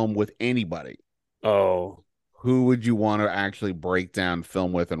down film with anybody, who would you want to actually break down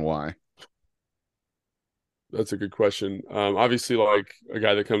film with and why? That's a good question. Obviously, like a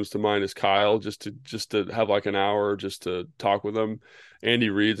guy that comes to mind is Kyle, just to have like an hour just to talk with him. Andy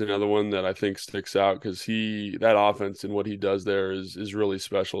Reid's another one that I think sticks out because that offense and what he does there is really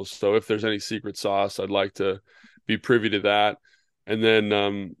special. So if there's any secret sauce, I'd like to be privy to that. And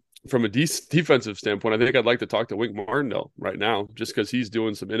then from a defensive standpoint, I think I'd like to talk to Wink Martindale right now, just because he's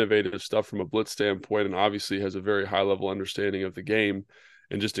doing some innovative stuff from a blitz standpoint and obviously has a very high level understanding of the game.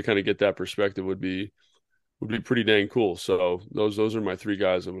 And just to kind of get that perspective would be pretty dang cool. So those are my three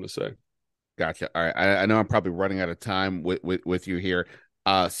guys I'm going to say. Gotcha. All right. I know I'm probably running out of time with you here.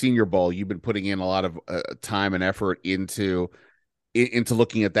 Senior Bowl, you've been putting in a lot of time and effort into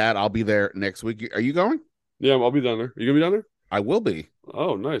looking at that. I'll be there next week. Are you going? Yeah, I'll be down there. Are you going to be down there? I will be.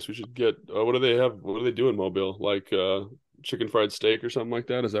 Oh, nice. We should get, what do they have? What do they do in Mobile? Like chicken fried steak or something like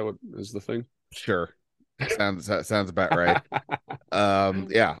that? Is that what is the thing? Sure. Sounds about right.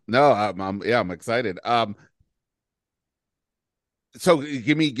 Yeah. No, I'm excited. So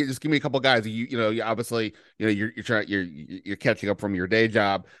give me a couple of guys. You obviously you're catching up from your day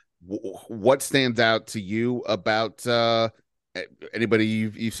job. What stands out to you about anybody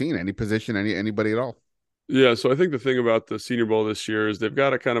you've seen, any position, anybody at all? Yeah, so I think the thing about the Senior Bowl this year is they've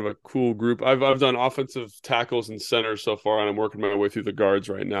got a kind of a cool group. I've done offensive tackles and centers so far, and I'm working my way through the guards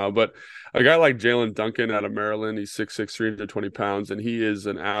right now. But a guy like Jalen Duncan out of Maryland, he's 6'6", 320 pounds, and he is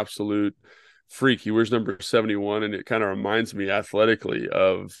an absolute freak. He wears number 71, and it kind of reminds me athletically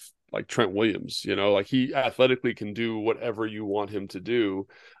of like Trent Williams. Like he athletically can do whatever you want him to do.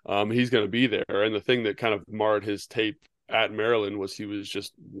 He's going to be there. And the thing that kind of marred his tape at Maryland was he was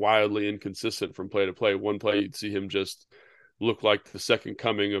just wildly inconsistent from play to play. One play you'd see him just look like the second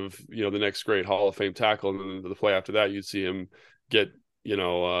coming of the next great Hall of Fame tackle, and then the play after that you'd see him get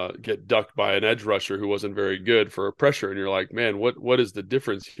ducked by an edge rusher who wasn't very good for a pressure, and you're like, man, what is the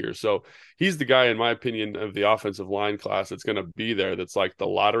difference here? So he's the guy, in my opinion, of the offensive line class that's going to be there. That's like the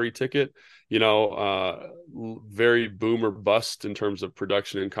lottery ticket, very boom or bust in terms of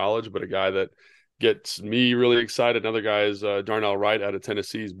production in college, but a guy that gets me really excited. Another guy is Darnell Wright out of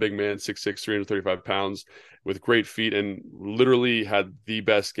Tennessee. He's big man, 6'6", 335 pounds with great feet, and literally had the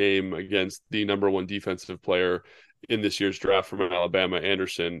best game against the number one defensive player in this year's draft from Alabama,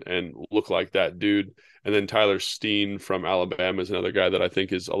 Anderson, and look like that dude. And then Tyler Steen from Alabama is another guy that I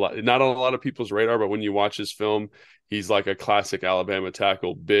think is not on a lot of people's radar, but when you watch his film, he's like a classic Alabama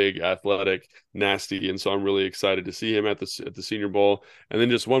tackle, big, athletic, nasty. And so I'm really excited to see him at the Senior Bowl. And then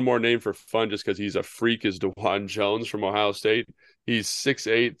just one more name for fun, just because he's a freak, is DeJuan Jones from Ohio State. He's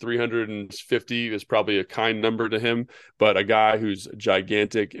 6'8", 350 is probably a kind number to him, but a guy who's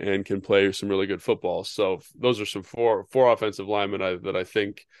gigantic and can play some really good football. So those are some four offensive linemen that I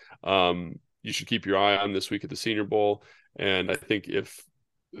think you should keep your eye on this week at the Senior Bowl. And I think if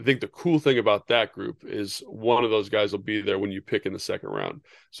I think the cool thing about that group is one of those guys will be there when you pick in the second round.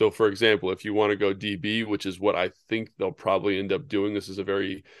 So, for example, if you want to go DB, which is what I think they'll probably end up doing, this is a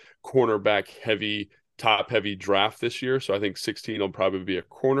very cornerback heavy, top heavy draft this year. So I think 16 will probably be a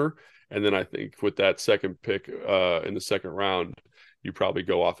corner. And then I think with that second pick in the second round, you probably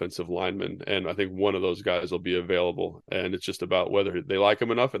go offensive lineman. And I think one of those guys will be available. And it's just about whether they like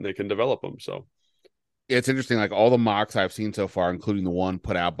them enough and they can develop them. So it's interesting. Like all the mocks I've seen so far, including the one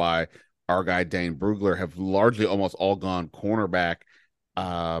put out by our guy Dane Brugler, have largely almost all gone cornerback.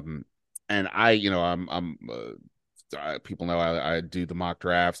 And I, people know I do the mock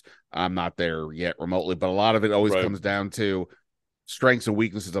drafts. I'm not there yet remotely, but a lot of it always comes down to strengths and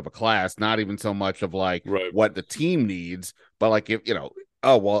weaknesses of a class, not even so much of like what the team needs, but like if,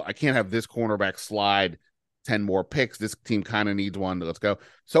 I can't have this cornerback slide 10 more picks. This team kind of needs one. Let's go.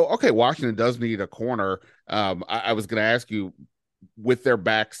 So, okay, Washington does need a corner. I was going to ask you, with their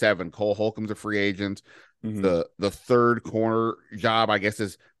back seven, Cole Holcomb's a free agent. Mm-hmm. The third corner job, I guess,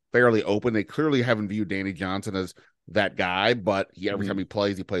 is fairly open. They clearly haven't viewed Danny Johnson as that guy, but every time he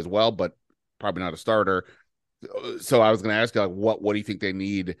plays well, but probably not a starter. So I was going to ask you, like, what do you think they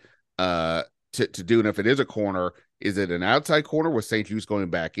need to do? And if it is a corner, is it an outside corner with St. Juste going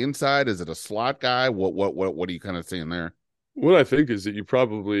back inside? Is it a slot guy? What are you kind of seeing there? What I think is that you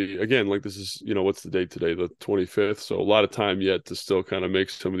probably, again, like this is, what's the date today? The 25th. So a lot of time yet to still kind of make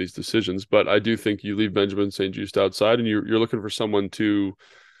some of these decisions. But I do think you leave Benjamin St. Juste outside and you're looking for someone to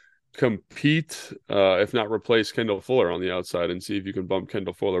compete, if not replace Kendall Fuller on the outside and see if you can bump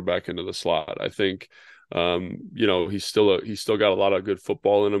Kendall Fuller back into the slot. I think, he's still got a lot of good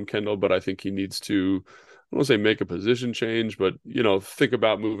football in him, Kendall, but I think he needs to, I don't want to say make a position change, but, think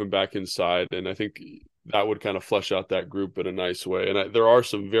about moving back inside. And I think that would kind of flesh out that group in a nice way. And there are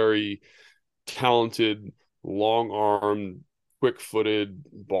some very talented, long-armed, quick-footed,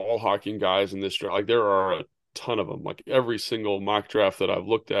 ball-hawking guys in this draft. Like there are a ton of them. Like every single mock draft that I've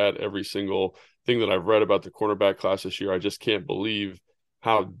looked at, every single thing that I've read about the cornerback class this year, I just can't believe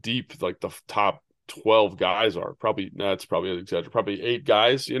how deep like the top 12 guys are. That's probably an exaggeration, probably 8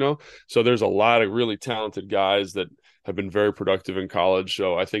 guys, so there's a lot of really talented guys that have been very productive in college.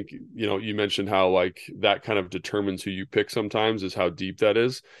 So I think, you mentioned how like that kind of determines who you pick sometimes is how deep that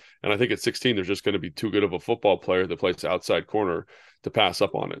is. And I think at 16, there's just going to be too good of a football player that plays outside corner to pass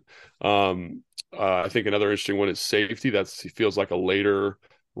up on it. I think another interesting one is safety. He feels like a later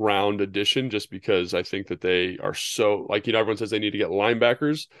round addition just because I think that they are so like, everyone says they need to get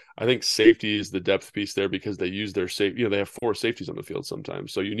linebackers. I think safety is the depth piece there because they use their safety. They have 4 safeties on the field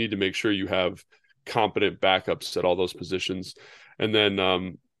sometimes. So you need to make sure you have competent backups at all those positions. And then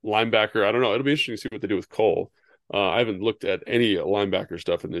linebacker, I don't know. It'll be interesting to see what they do with Cole. I haven't looked at any linebacker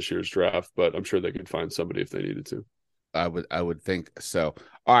stuff in this year's draft, but I'm sure they could find somebody if they needed to. I would think so.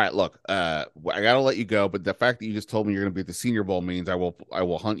 All right, look, I gotta let you go, but the fact that you just told me you're gonna be at the Senior Bowl means I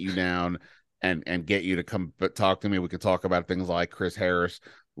will hunt you down and get you to come talk to me. We could talk about things like Chris Harris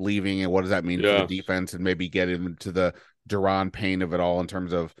leaving and what does that mean for the defense, and maybe get into the Duran Payne of it all in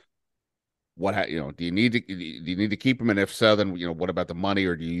terms of do you need to keep him, and if so, then what about the money,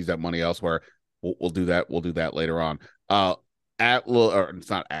 or do you use that money elsewhere? We'll do that. We'll do that later on. Is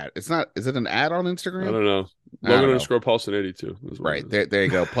it an ad on Instagram? I don't know. Logan_Paulsen 82. Right. There you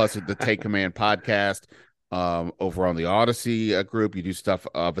go. Plus the Take Command podcast over on the Odyssey group. You do stuff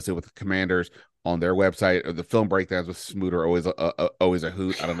obviously with the Commanders on their website. The film breakdowns with Smoot are always a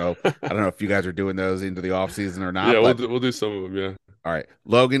hoot. I don't know if you guys are doing those into the off season or not. Yeah, we'll do some of them. Yeah. All right,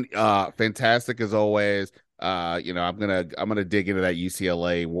 Logan. Fantastic as always. I'm gonna dig into that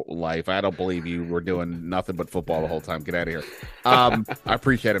UCLA life. I don't believe you were doing nothing but football the whole time. Get out of here. I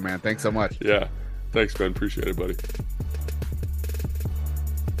appreciate it, man. Thanks so much. Yeah. Thanks, Ben. Appreciate it, buddy.